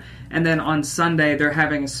show. And then on Sunday, they're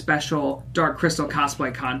having a special Dark Crystal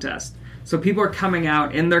cosplay contest. So people are coming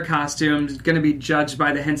out in their costumes, going to be judged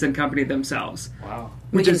by the Henson Company themselves. Wow.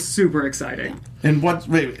 Which is super exciting. And what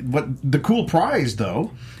the cool prize,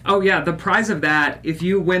 though? Oh, yeah, the prize of that, if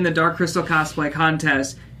you win the Dark Crystal cosplay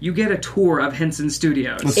contest, you get a tour of Henson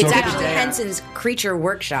Studios. It's actually Henson's Creature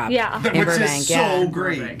Workshop in Burbank. Is so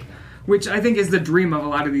great. Which I think is the dream of a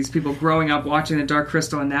lot of these people growing up watching the Dark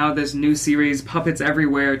Crystal, and now this new series, Puppets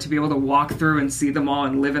Everywhere, to be able to walk through and see them all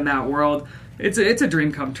and live in that world. It's a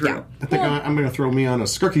dream come true. Yeah. I think I'm going to throw me on a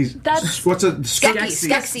Skeksis. What's a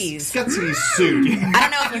Skeksis suit? I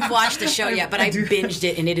don't know if you've watched the show yet, but I binged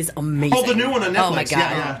it and it is amazing. Oh, the new one on Netflix. Oh my god,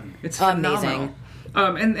 yeah. It's amazing.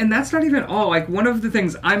 And that's not even all. Like, one of the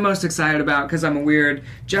things I'm most excited about, because I'm a weird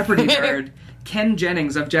Jeopardy nerd, Ken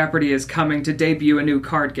Jennings of Jeopardy is coming to debut a new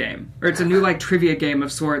card game. Or it's a new, like, trivia game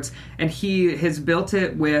of sorts. And he has built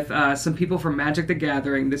it with some people from Magic the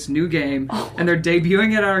Gathering, this new game. And they're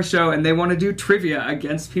debuting it at our show, and they want to do trivia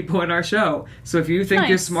against people in our show. So if you think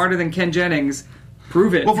you're smarter than Ken Jennings,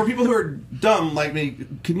 prove it. Well, for people who are dumb like me,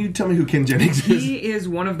 can you tell me who Ken Jennings is? He is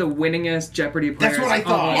one of the winningest Jeopardy players. That's what I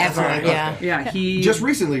thought. Ever. Yeah, he... Just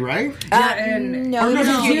recently, right? A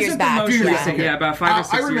few years back. Yeah, about 5 or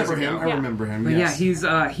 6 years remember ago. him. I remember him, But yes.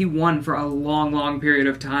 yeah, he won for a long, long period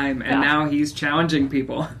of time, and now he's challenging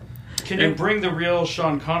people. Can you bring the real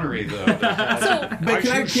Sean Connery, though? Can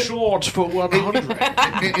I short for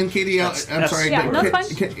 100? And Katie, I'm sorry. Yeah,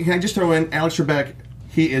 that's fine. Can I just throw in Alex Trebek?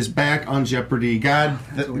 He is back on Jeopardy. God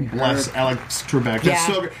bless Alex Trebek. Yeah.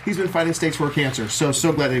 So he's been fighting stage 4 cancer. So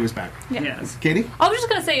glad that he was back. Yeah. Yes. Katie? I was just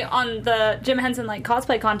gonna say on the Jim Henson like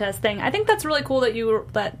cosplay contest thing, I think that's really cool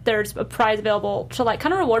that there's a prize available to like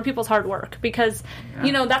kind of reward people's hard work, because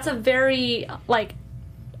you know that's a very like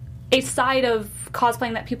a side of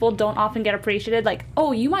cosplaying that people don't often get appreciated. Like,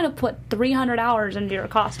 oh, you might have put 300 hours into your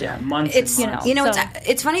costume. Months. It's and months.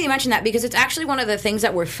 it's funny you mention that, because it's actually one of the things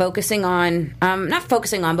that we're focusing on, not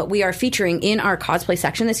focusing on, but we are featuring in our cosplay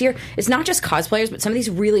section this year. It's not just cosplayers, but some of these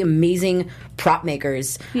really amazing prop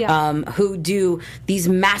makers who do these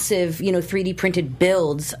massive 3D printed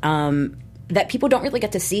builds that people don't really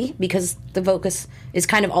get to see, because the focus is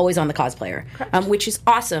kind of always on the cosplayer, which is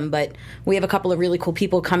awesome. But we have a couple of really cool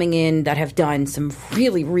people coming in that have done some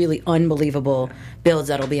really, really unbelievable builds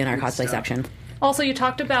that'll be in our cosplay section. Also, you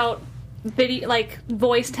talked about video, like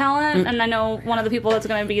voice talent, and I know one of the people that's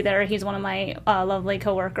going to be there. He's one of my lovely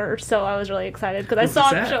coworkers, so I was really excited because I saw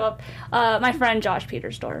him show up. My friend Josh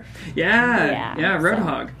Petersdorf. Yeah,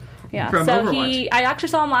 Roadhog. Yeah, from so Overwatch. I actually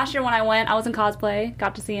saw him last year when I went. I was in cosplay,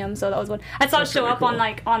 got to see him, so that was one. I saw it show up on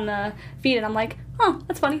on the feed, and I'm like, oh,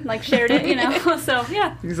 that's funny. Like shared it, So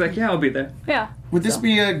yeah. He's like, yeah, I'll be there. Yeah. Would this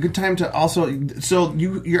be a good time to also? So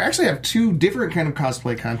you actually have 2 different kind of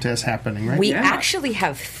cosplay contests happening, right? We actually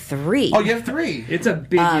have 3. Oh, you have 3. It's a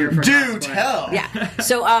big year for do cosplay. tell. Yeah.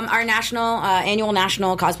 So our annual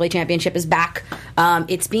national cosplay championship is back.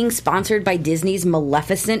 It's being sponsored by Disney's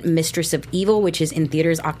Maleficent, Mistress of Evil, which is in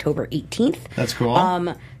theaters October 18th. That's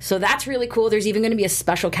cool. So that's really cool. There's even going to be a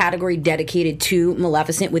special category dedicated to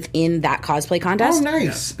Maleficent within that cosplay contest. Oh,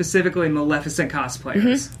 nice. Specifically Maleficent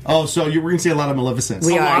cosplayers. Oh, so we're going to see a lot of Maleficents.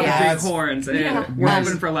 We A are, lot yeah. of big horns. And we're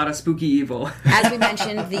hoping for a lot of spooky evil. As we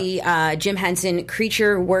mentioned, the Jim Henson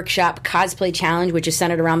Creature Workshop Cosplay Challenge, which is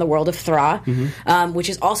centered around the world of Thra, which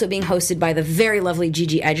is also being hosted by the very lovely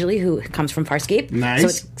Gigi Edgley, who comes from Farscape. Nice. So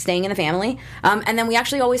it's staying in the family. And then we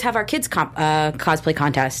actually always have our kids cosplay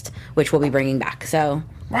contest, which we'll be bringing back. So...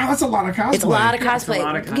 Wow, that's a lot of cosplay. It's a lot of Yeah, it's a cosplay.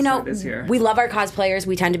 lot of cosplay this year. We love our cosplayers.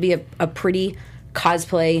 We tend to be a pretty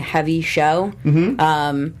cosplay-heavy show.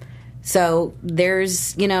 So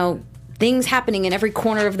there's, things happening in every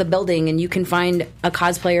corner of the building, and you can find a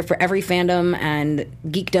cosplayer for every fandom and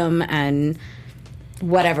geekdom and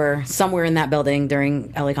whatever somewhere in that building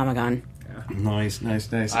during LA Comic-Con. Nice.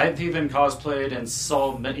 I've even cosplayed and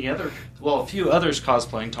saw a few others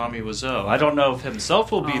cosplaying Tommy Wiseau. I don't know if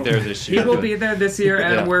himself will be there this year. He will be there this year,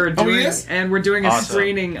 and Yeah. we're doing a Awesome.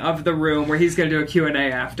 screening of the room where he's going to do a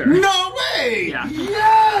Q&A after. No way! Yeah.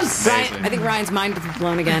 Yes! I think Ryan's mind is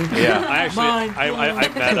blown again. Yeah, I actually I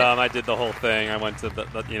met him. I did the whole thing. I went to the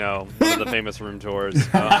one of the famous room tours.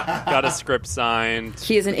 Got a script signed.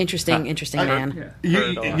 He is an interesting man.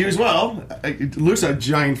 You as well. Luke's a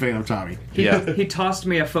giant fan of Tommy. He tossed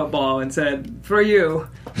me a football and said, "For you."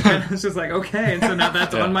 And I was just like, okay. And so now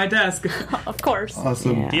that's on my desk. Of course.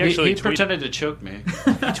 Awesome. Yeah. He actually He pretended to choke me.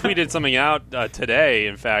 He tweeted something out today.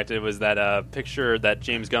 In fact, it was that picture that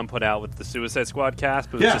James Gunn put out with the Suicide Squad cast,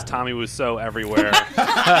 but it was just Tommy Wiseau everywhere.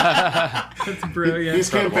 That's brilliant. He's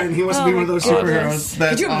campaigning. He wants to be one of those superheroes.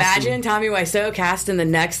 That's Could you awesome. imagine Tommy Wiseau cast in the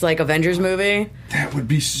next Avengers movie? That would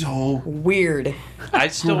be so Weird. I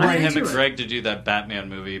still want him and Great. Greg to do that Batman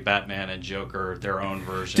movie, Batman and Joker, their own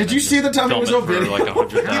version. Did you and see just the Tommy film it Wiseau for video? like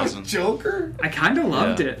 100,000. Joker? I kind of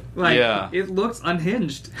loved Yeah. it. Yeah. It looks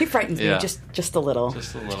unhinged. He frightens me Yeah. just a little.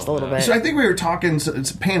 Just a little bit. So I think we were talking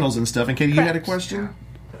it's panels and stuff. And Katie, you had a question?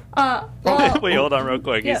 Wait, hold on real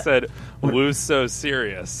quick. Yeah. He said, "Woo's so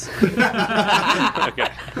serious." Okay.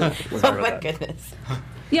 Oh my goodness.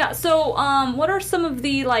 Yeah, so what are some of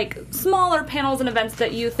the smaller panels and events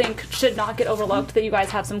that you think should not get overlooked, that you guys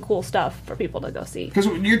have some cool stuff for people to go see? Because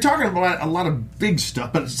you're talking about a lot of big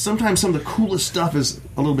stuff, but sometimes some of the coolest stuff is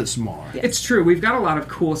a little bit smaller. It's true. We've got a lot of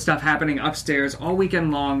cool stuff happening upstairs all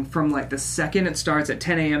weekend long, from the second it starts at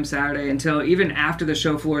 10 a.m. Saturday until even after the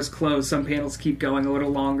show floor is closed. Some panels keep going a little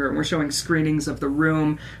longer. And we're showing screenings of The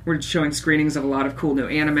Room. We're showing screenings of a lot of cool new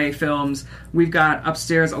anime films. We've got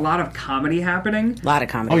upstairs a lot of comedy happening. A lot of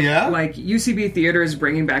comedy. Oh, yeah? UCB Theater is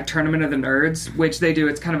bringing back Tournament of the Nerds, which they do.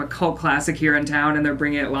 It's kind of a cult classic here in town, and they're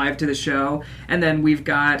bringing it live to the show. And then we've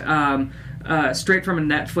got straight from a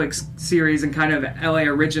Netflix series and kind of LA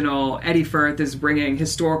original, Eddie Firth is bringing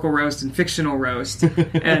historical roast and fictional roast.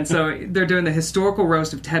 And so they're doing the historical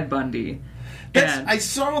roast of Ted Bundy. I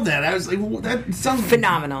saw that. I was like, well, that sounds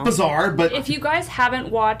phenomenal, bizarre, but if you guys haven't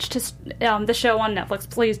watched the show on Netflix,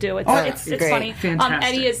 please do. It's great. funny. Fantastic.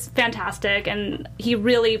 Eddie is fantastic, and he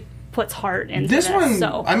really puts heart into this one,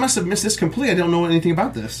 So. I must have missed this completely. I don't know anything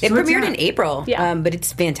about this. It premiered in April, Yeah. but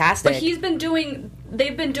it's fantastic. But he's been doing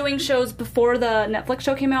they've been doing shows before the Netflix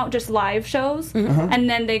show came out, just live shows, and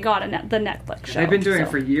then they got the Netflix show. They've been doing it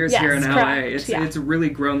for years here in LA. correct, It's really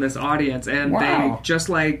grown this audience, and Wow. they, just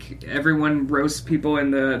like everyone roasts people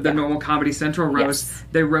in the normal Comedy Central roast, Yes.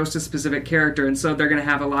 they roast a specific character, and so they're going to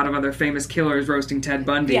have a lot of other famous killers roasting Ted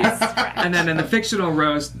Bundy. Yes, correct. And then in the fictional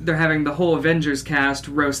roast, they're having the whole Avengers cast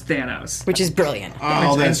roast Thanos. Which is brilliant.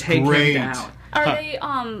 Oh, and that's take great. him down. Are they?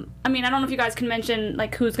 I mean, I don't know if you guys can mention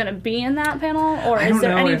like who's going to be in that panel, or I is don't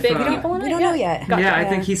there know any if, big we people in it? we don't know yet. Gotcha. Yeah, I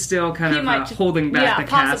think he's still kind He of might holding back the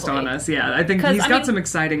cast possibly. on us. Yeah, I think 'Cause, he's I got mean- some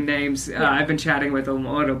exciting names. I've been chatting with him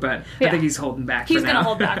a little bit. I Yeah. think he's holding back He's for going to now.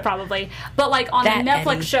 hold back probably, but like on That the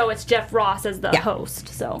Netflix Eddie. show, it's Jeff Ross as the host.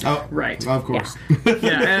 So Oh, Right. Of course.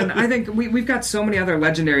 Yeah, and I think we've got so many other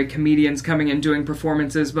legendary comedians coming and doing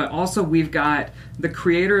performances, but also we've got the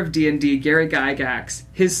creator of D&D, Gary Gygax.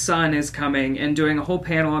 His son is coming and doing a whole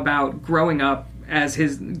panel about growing up as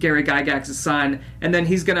Gary Gygax's son, and then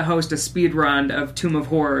he's going to host a speed run of Tomb of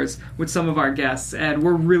Horrors with some of our guests, and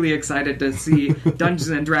we're really excited to see Dungeons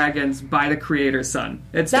and Dragons by the creator's son.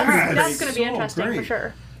 It's that's pretty going to be so interesting for great.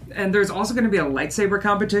 sure. And there's also going to be a lightsaber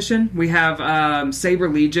competition. We have Saber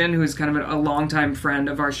Legion, who's kind of a longtime friend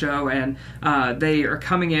of our show, and they are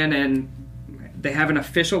coming in and they have an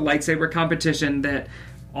official lightsaber competition that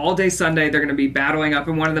all day Sunday they're going to be battling up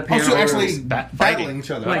in one of the panels. Also, actually battling each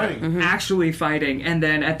other. Like Fighting. actually fighting, and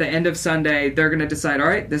then at the end of Sunday they're going to decide, all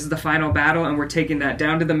right, this is the final battle, and we're taking that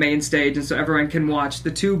down to the main stage, and so everyone can watch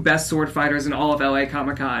the two best sword fighters in all of LA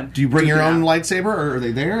Comic-Con. Do you bring duke your it own out. lightsaber, or are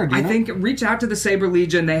they there? Or do you I know? think reach out to the Saber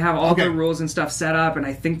Legion. They have all Okay. the rules and stuff set up, and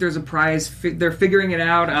I think there's a prize. They're figuring it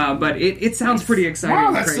out, but it sounds pretty exciting. Wow,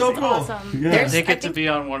 and that's crazy. so cool. Awesome. Yeah. They get to be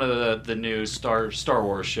on one of the new Star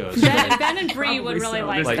Wars shows. Ben and Bree would really so.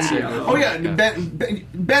 like that. Lightsaber. Oh yeah,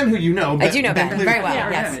 Ben, who you know. I do know Ben Cleary. very well. Yeah,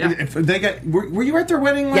 Yes. yeah. If they got, were you at their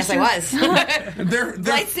wedding last Yes, I year? was. Their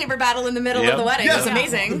Lightsaber battle in the middle Yep. of the wedding. Yes. It was The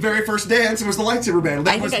amazing. very first dance was the lightsaber battle.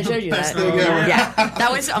 That I was think I the showed you best that. thing ever. Yeah,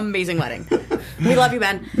 that was an amazing wedding. We love you,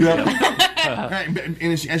 Ben. All right, and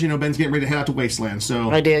as you know, Ben's getting ready to head out to Wasteland. So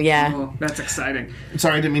I do, yeah. Oh, that's exciting.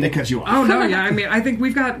 sorry, I didn't mean to cut you off. Oh no, yeah. I mean, I think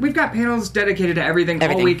we've got panels dedicated to everything all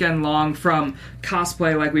Everything. weekend long, from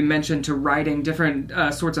cosplay, like we mentioned, to writing, different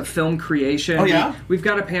sorts of film creation. Oh, yeah? We've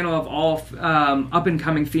got a panel of all up and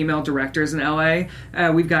coming female directors in LA.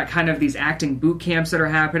 We've got kind of these acting boot camps that are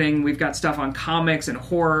happening. We've got stuff on comics and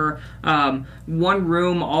horror. One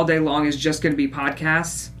room all day long is just going to be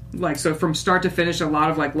podcasts. Like, so from start to finish, a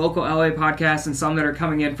lot of like local LA podcasts and some that are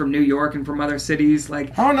coming in from New York and from other cities.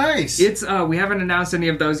 Like, Oh, nice. it's we haven't announced any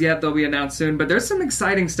of those yet. They'll be announced soon. But there's some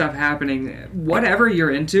exciting stuff happening. Whatever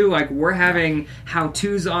you're into, like we're having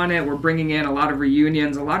how-tos on it. We're bringing in a lot of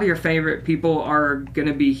reunions. A lot of your favorite people are going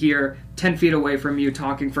to be here 10 feet away from you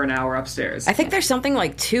talking for an hour upstairs. I think there's something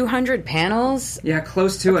like 200 panels. Yeah,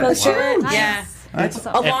 close to it. Close to it. Nice. Yeah. That's-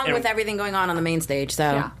 Along And- with everything going on the main stage, so.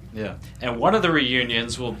 Yeah. Yeah, and one of the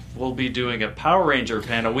reunions will be doing a Power Ranger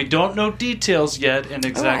panel. We don't know details yet and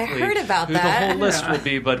exactly heard about who that. the whole list will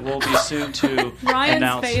be, but we'll be soon to Ryan's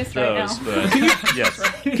announce face right those. now. But yes,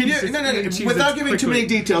 Can you, no, Choose without it giving too quickly. many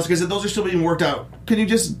details, because those are still being worked out, can you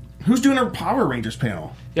just, who's doing our Power Rangers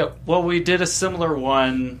panel? yeah. Well, we did a similar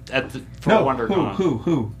one for WonderCon.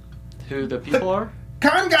 Who the people are?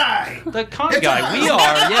 Con Guy! The con It's guy. us. We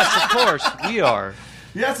are. Yes, of course, we are.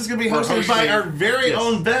 Yes, it's going to be We're hosted by hosting- our very yes.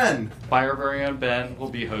 own Ben. By our very own Ben will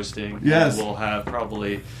be hosting. Yes. And we'll have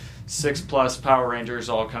probably 6+ Power Rangers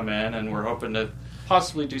all come in, and we're hoping to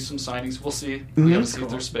possibly do some signings. We'll see. We got to see if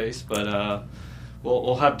there's space, but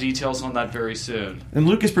we'll have details on that very soon. And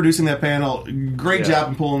Luke is producing that panel. Great Yeah. job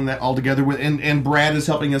in pulling that all together. And Brad is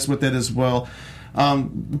helping us with it as well.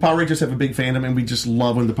 The Power Rangers have a big fandom, and we just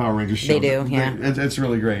love when the Power Rangers show. They do, yeah. It's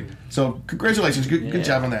really great. So congratulations. Good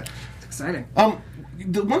job on that. Exciting.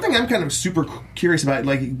 The one thing I'm kind of super curious about,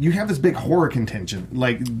 like, you have this big horror contention,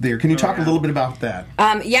 like, there. Can you talk a little bit about that?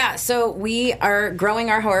 Yeah, so we are growing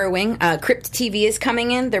our horror wing. Crypt TV is coming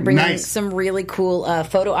in. They're bringing Nice. some really cool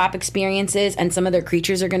photo op experiences, and some of their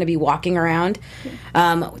creatures are going to be walking around.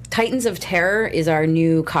 Titans of Terror is our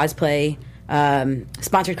new cosplay,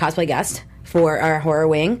 sponsored cosplay guest for our horror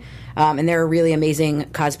wing. And they're a really amazing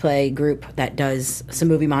cosplay group that does some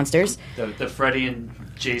movie monsters. The Freddy and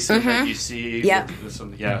Jason that you see. Yep. With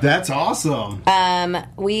some, yeah. That's awesome.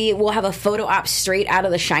 We will have a photo op straight out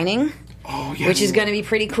of The Shining. Oh, yeah. Which is going to be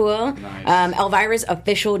pretty cool. Nice. Elvira's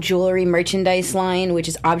official jewelry merchandise line, which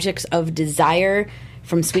is Objects of Desire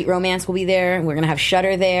from Sweet Romance, will be there. We're going to have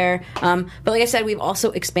Shudder there. But like I said, we've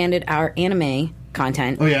also expanded our anime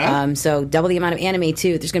content. Oh, yeah? So double the amount of anime,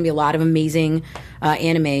 too. There's going to be a lot of amazing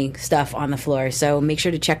anime stuff on the floor. So make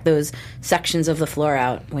sure to check those sections of the floor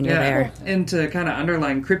out when you're there. And to kind of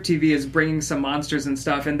underline, Crypt TV is bringing some monsters and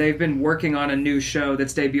stuff, and they've been working on a new show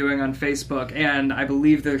that's debuting on Facebook, and I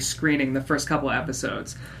believe they're screening the first couple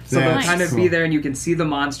episodes. So they'll That's kind of cool. be there, and you can see the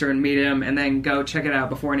monster and meet him, and then go check it out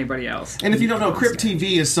before anybody else. And if you don't know, Crypt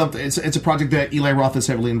TV is something. It's a project that Eli Roth is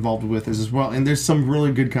heavily involved with as well. And there's some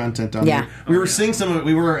really good content on Yeah. there. We were seeing some of it.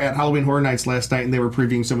 We were at Halloween Horror Nights last night, and they were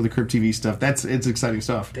previewing some of the Crypt TV stuff. It's exciting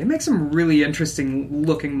stuff. They make some really interesting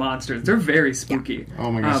looking monsters. They're very spooky.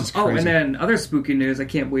 Oh my gosh, it's Oh, crazy. and then other spooky news. I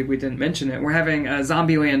can't believe we didn't mention it. We're having a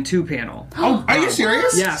Zombieland 2 panel. Oh, are you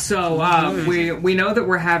serious? Yeah, so we know that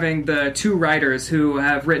we're having the 2 writers who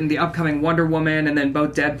have written the upcoming Wonder Woman and then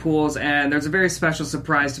both Deadpools, and there's a very special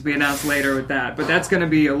surprise to be announced later with that. But that's going to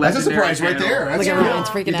be a That's a legendary surprise right panel. there. That's Look, everyone's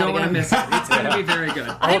freaking You out don't want to again. miss it. It's going to be very good.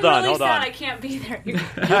 I'm on, really hold sad on. I can't be there. You're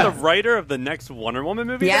the writer of the next Wonder Woman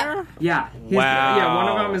movie Yeah. there? Yeah. Wow. Yeah, one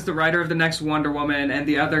of them is the writer of the next Wonder Woman, and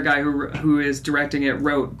the other guy who is directing it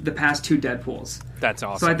wrote the past 2 Deadpools. That's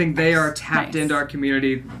awesome. So I think they are tapped Nice. into our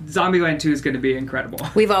community. Zombieland 2 is going to be incredible.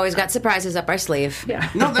 We've always got surprises up our sleeve. Yeah.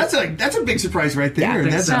 No, that's a big surprise right there. Yeah, I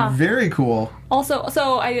think That's so. very cool. Also,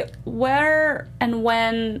 where and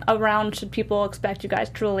when around should people expect you guys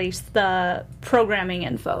to release the programming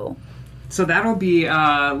info? So that'll be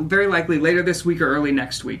very likely later this week or early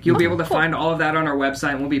next week. You'll be able to find all of that on our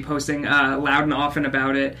website, and we'll be posting loud and often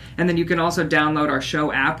about it. And then you can also download our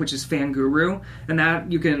show app, which is Fanguru, and that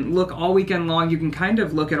you can look all weekend long. You can kind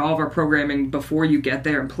of look at all of our programming before you get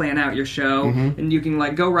there and plan out your show. And you can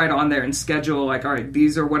go right on there and schedule, all right,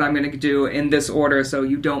 these are what I'm going to do in this order, so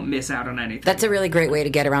you don't miss out on anything. That's a really great way to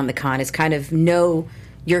get around the con, is kind of know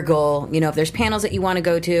your goal. If there's panels that you want to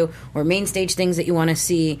go to or main stage things that you want to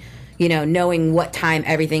see, knowing what time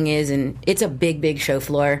everything is. And it's a big, big show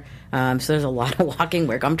floor. So there's a lot of walking,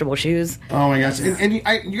 wear comfortable shoes. Oh my gosh! And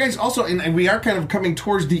you guys also, and we are kind of coming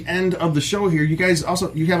towards the end of the show here. You guys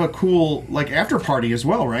also, you have a cool after party as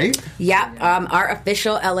well, right? Yeah, our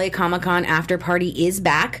official LA Comic-Con after party is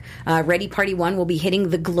back. Ready Party 1 will be hitting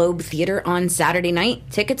the Globe Theater on Saturday night.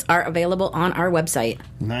 Tickets are available on our website.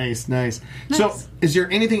 Nice. So, is there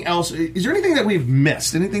anything else? Is there anything that we've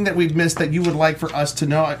missed? Anything that we've missed that you would like for us to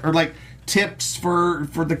know, or tips for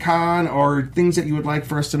the con, or things that you would like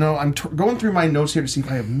for us to know? I'm going through my notes here to see if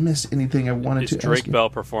I have missed anything I wanted Is to Drake ask you. Bell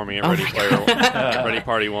performing at Ready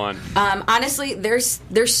Party 1? Honestly, there's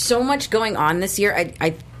so much going on this year.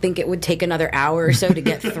 I think it would take another hour or so to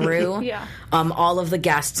get through. Yeah. All of the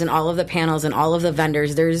guests and all of the panels and all of the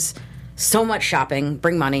vendors. There's so much shopping.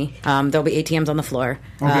 Bring money. There'll be ATMs on the floor.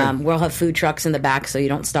 Okay. We'll have food trucks in the back so you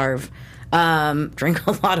don't starve. Drink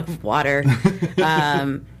a lot of water.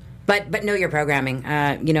 But know your programming.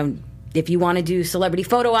 If you want to do celebrity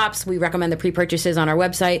photo ops, we recommend the pre-purchases on our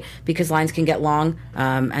website because lines can get long.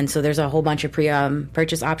 And so there's a whole bunch of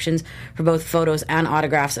pre-purchase options for both photos and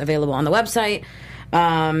autographs available on the website.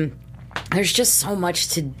 There's just so much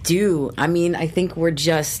to do. I mean, I think we're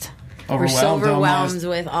so Overwhelmed overwhelmed almost.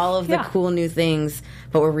 with all of the Yeah. cool new things.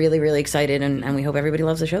 But we're really, really excited, and we hope everybody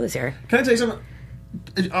loves the show this year. Can I tell you something?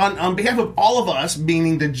 On behalf of all of us,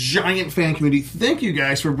 meaning the giant fan community, thank you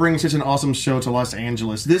guys for bringing such an awesome show to Los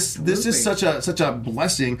Angeles. This is such a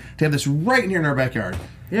blessing to have this right here in our backyard.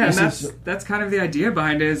 Yeah, and This that's kind of the idea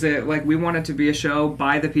behind it. Is that we want it to be a show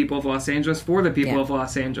by the people of Los Angeles for the people Yeah. of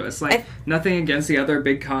Los Angeles. Nothing against the other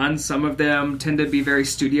big cons. Some of them tend to be very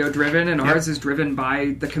studio driven, and ours is driven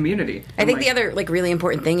by the community. I think the other really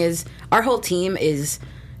important thing is our whole team is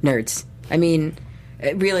nerds. I mean,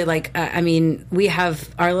 really, we have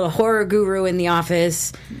our little horror guru in the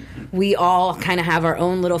office. We all kind of have our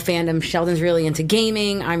own little fandom. Sheldon's really into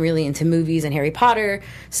gaming. I'm really into movies and Harry Potter.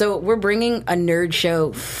 So we're bringing a nerd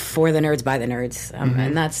show for the nerds by the nerds,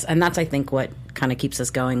 and that's I think what kind of keeps us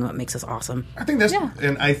going, what makes us awesome. I think that's,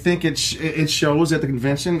 and I think it shows at the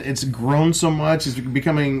convention. It's grown so much. It's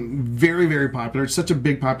becoming very, very popular. It's such a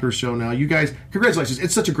big popular show now. You guys, congratulations!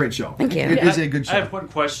 It's such a great show. Thank you. It is a good show. I have one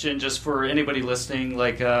question just for anybody listening.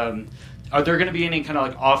 Are there going to be any kind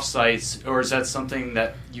of off-sites, or is that something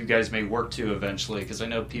that you guys may work to eventually? Because I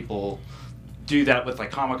know people do that with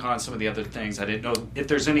Comic-Con, some of the other things. I didn't know if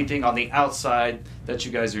there's anything on the outside that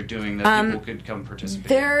you guys are doing that people could come participate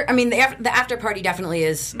in. The after party definitely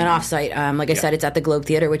is an offsite. I said, it's at the Globe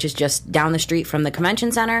Theater, which is just down the street from the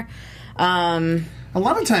convention center. A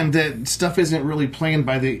lot of time that stuff isn't really planned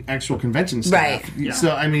by the actual convention staff. Right. Yeah.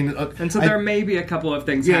 So and so there may be a couple of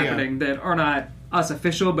things happening that are not us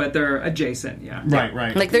official, but they're adjacent. Yeah.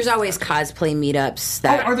 Right. Like, there's always cosplay meetups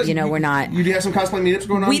that, we're not... You do have some cosplay meetups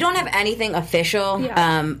going on? We don't have anything official.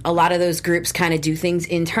 Yeah. A lot of those groups kind of do things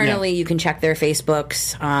internally. Yeah. You can check their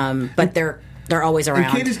Facebooks, but they're always around.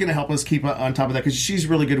 And Katie's going to help us keep on top of that because she's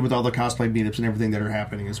really good with all the cosplay meetups and everything that are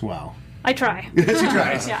happening as well. I try. She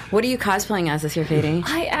tries. Yeah. What are you cosplaying as this year, Katie?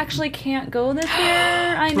 I actually can't go this year.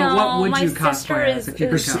 I But know. what would my you sister cosplay as if you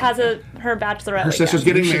could has her bachelorette. Her sister's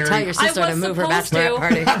getting You should married. tell your sister to move her bachelorette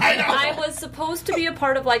party. I was supposed to be a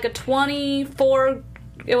part of like a 24.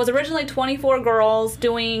 It was originally 24 girls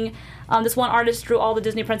doing. This one artist drew all the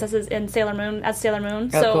Disney princesses in Sailor Moon as Sailor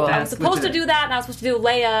Moon. Oh, So cool. I was That's supposed to legit. do that, and I was supposed to do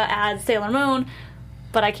Leia as Sailor Moon,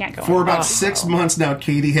 but I can't go. For about 6 months now,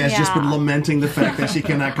 Katie has just been Yeah. lamenting the fact that she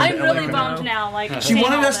cannot come I'm to LA. really bummed now. Like She saying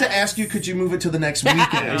wanted all us to this. ask you, could you move it to the next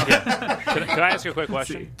weekend? Could I ask you a quick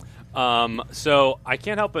question? So I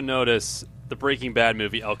can't help but notice the Breaking Bad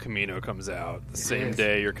movie El Camino comes out the same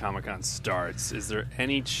day your Comic-Con starts. Is there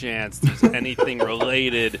any chance there's anything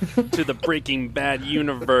related to the Breaking Bad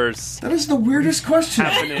universe That is the weirdest question.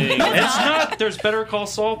 happening? It's not. There's Better Call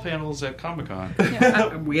Saul panels at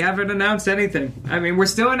Comic-Con. We haven't announced anything. I mean, we're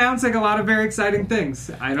still announcing a lot of very exciting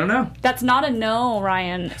things. I don't know. That's not a no,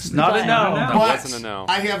 Ryan. It's not a no. That But wasn't a no.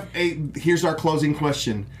 I have here's our closing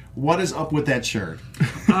question. What is up with that shirt?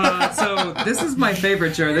 So this is my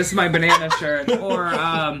favorite shirt. This is my banana shirt, or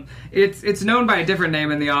it's known by a different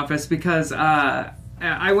name in the office because I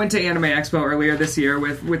went to Anime Expo earlier this year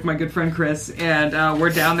with my good friend Chris, and we're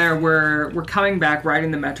down there. We're coming back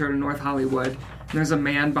riding the metro to North Hollywood. And there's a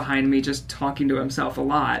man behind me just talking to himself a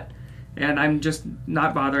lot, and I'm just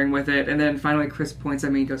not bothering with it. And then finally Chris points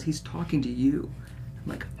at me and goes, "He's talking to you."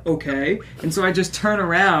 I'm like, "Okay." And so I just turn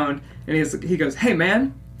around and he goes, "Hey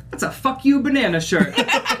man, that's a fuck you banana shirt."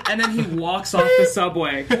 And then he walks off the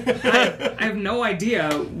subway. I have no idea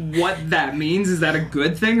what that means. Is that a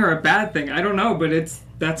good thing or a bad thing? I don't know, but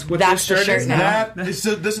that's what That's this the shirt is shirt now. This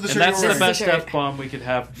is the And shirt that's you're the wearing. best This is the shirt. F-bomb we could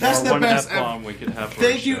have. That's or the one best F-bomb we could have. For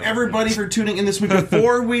Thank a you, show. everybody, for tuning in this week.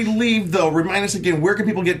 Before we leave, though, remind us again, where can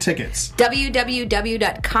people get tickets?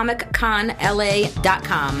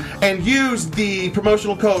 www.comicconla.com. And use the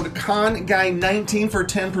promotional code CONGUY19 for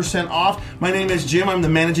 10% off. My name is Jim. I'm the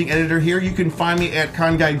managing editor here. You can find me at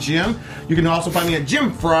ConGuyJim. You can also find me at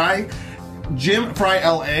Jim Fry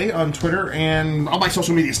LA on Twitter and all my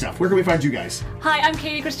social media stuff. Where can we find you guys? Hi, I'm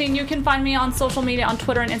Katie Christine. You can find me on social media on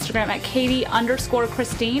Twitter and Instagram at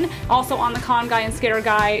Katie_Christine. Also on the Con Guy and Skater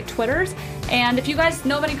Guy Twitters. And if you guys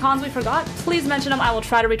know of any cons we forgot, please mention them. I will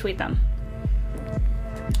try to retweet them.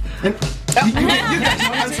 And you guys,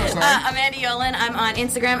 I'm so sorry. Amanda Yolen. I'm on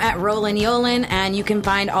Instagram at Roland Yolen, and you can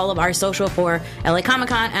find all of our social for LA Comic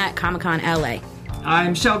Con at Comic Con LA.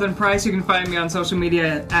 I'm Sheldon Price. You can find me on social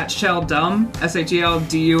media at Sheldum,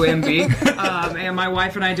 SHELDUMB. And my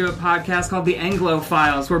wife and I do a podcast called The Anglo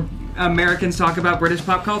Files, where Americans talk about British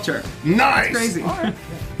pop culture. Nice. It's crazy.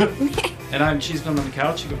 And I'm Cheeseman on the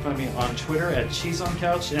Couch. You can find me on Twitter at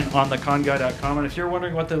CheeseOnCouch and on theconguy.com. And if you're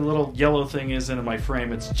wondering what the little yellow thing is in my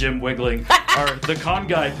frame, it's Jim wiggling our The Con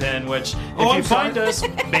Guy pen, which if you find us,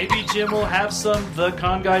 maybe Jim will have some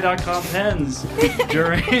theconguy.com pens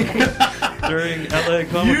during LA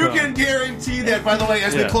Comic-Con. You can guarantee that. By the way,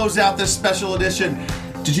 as we close out this special edition,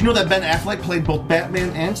 did you know that Ben Affleck played both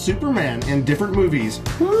Batman and Superman in different movies?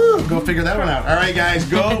 Woo, go figure that one out. All right, guys,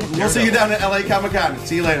 go. We'll see you down at LA Comic Con.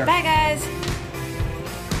 See you later. Bye, guys.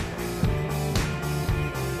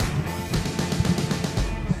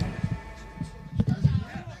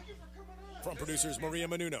 From producers Maria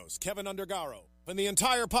Menounos, Kevin Undergaro, and the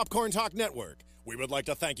entire Popcorn Talk Network, we would like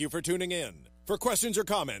to thank you for tuning in. For questions or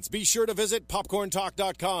comments, be sure to visit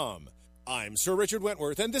popcorntalk.com. I'm Sir Richard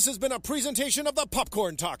Wentworth, and this has been a presentation of the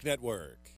Popcorn Talk Network.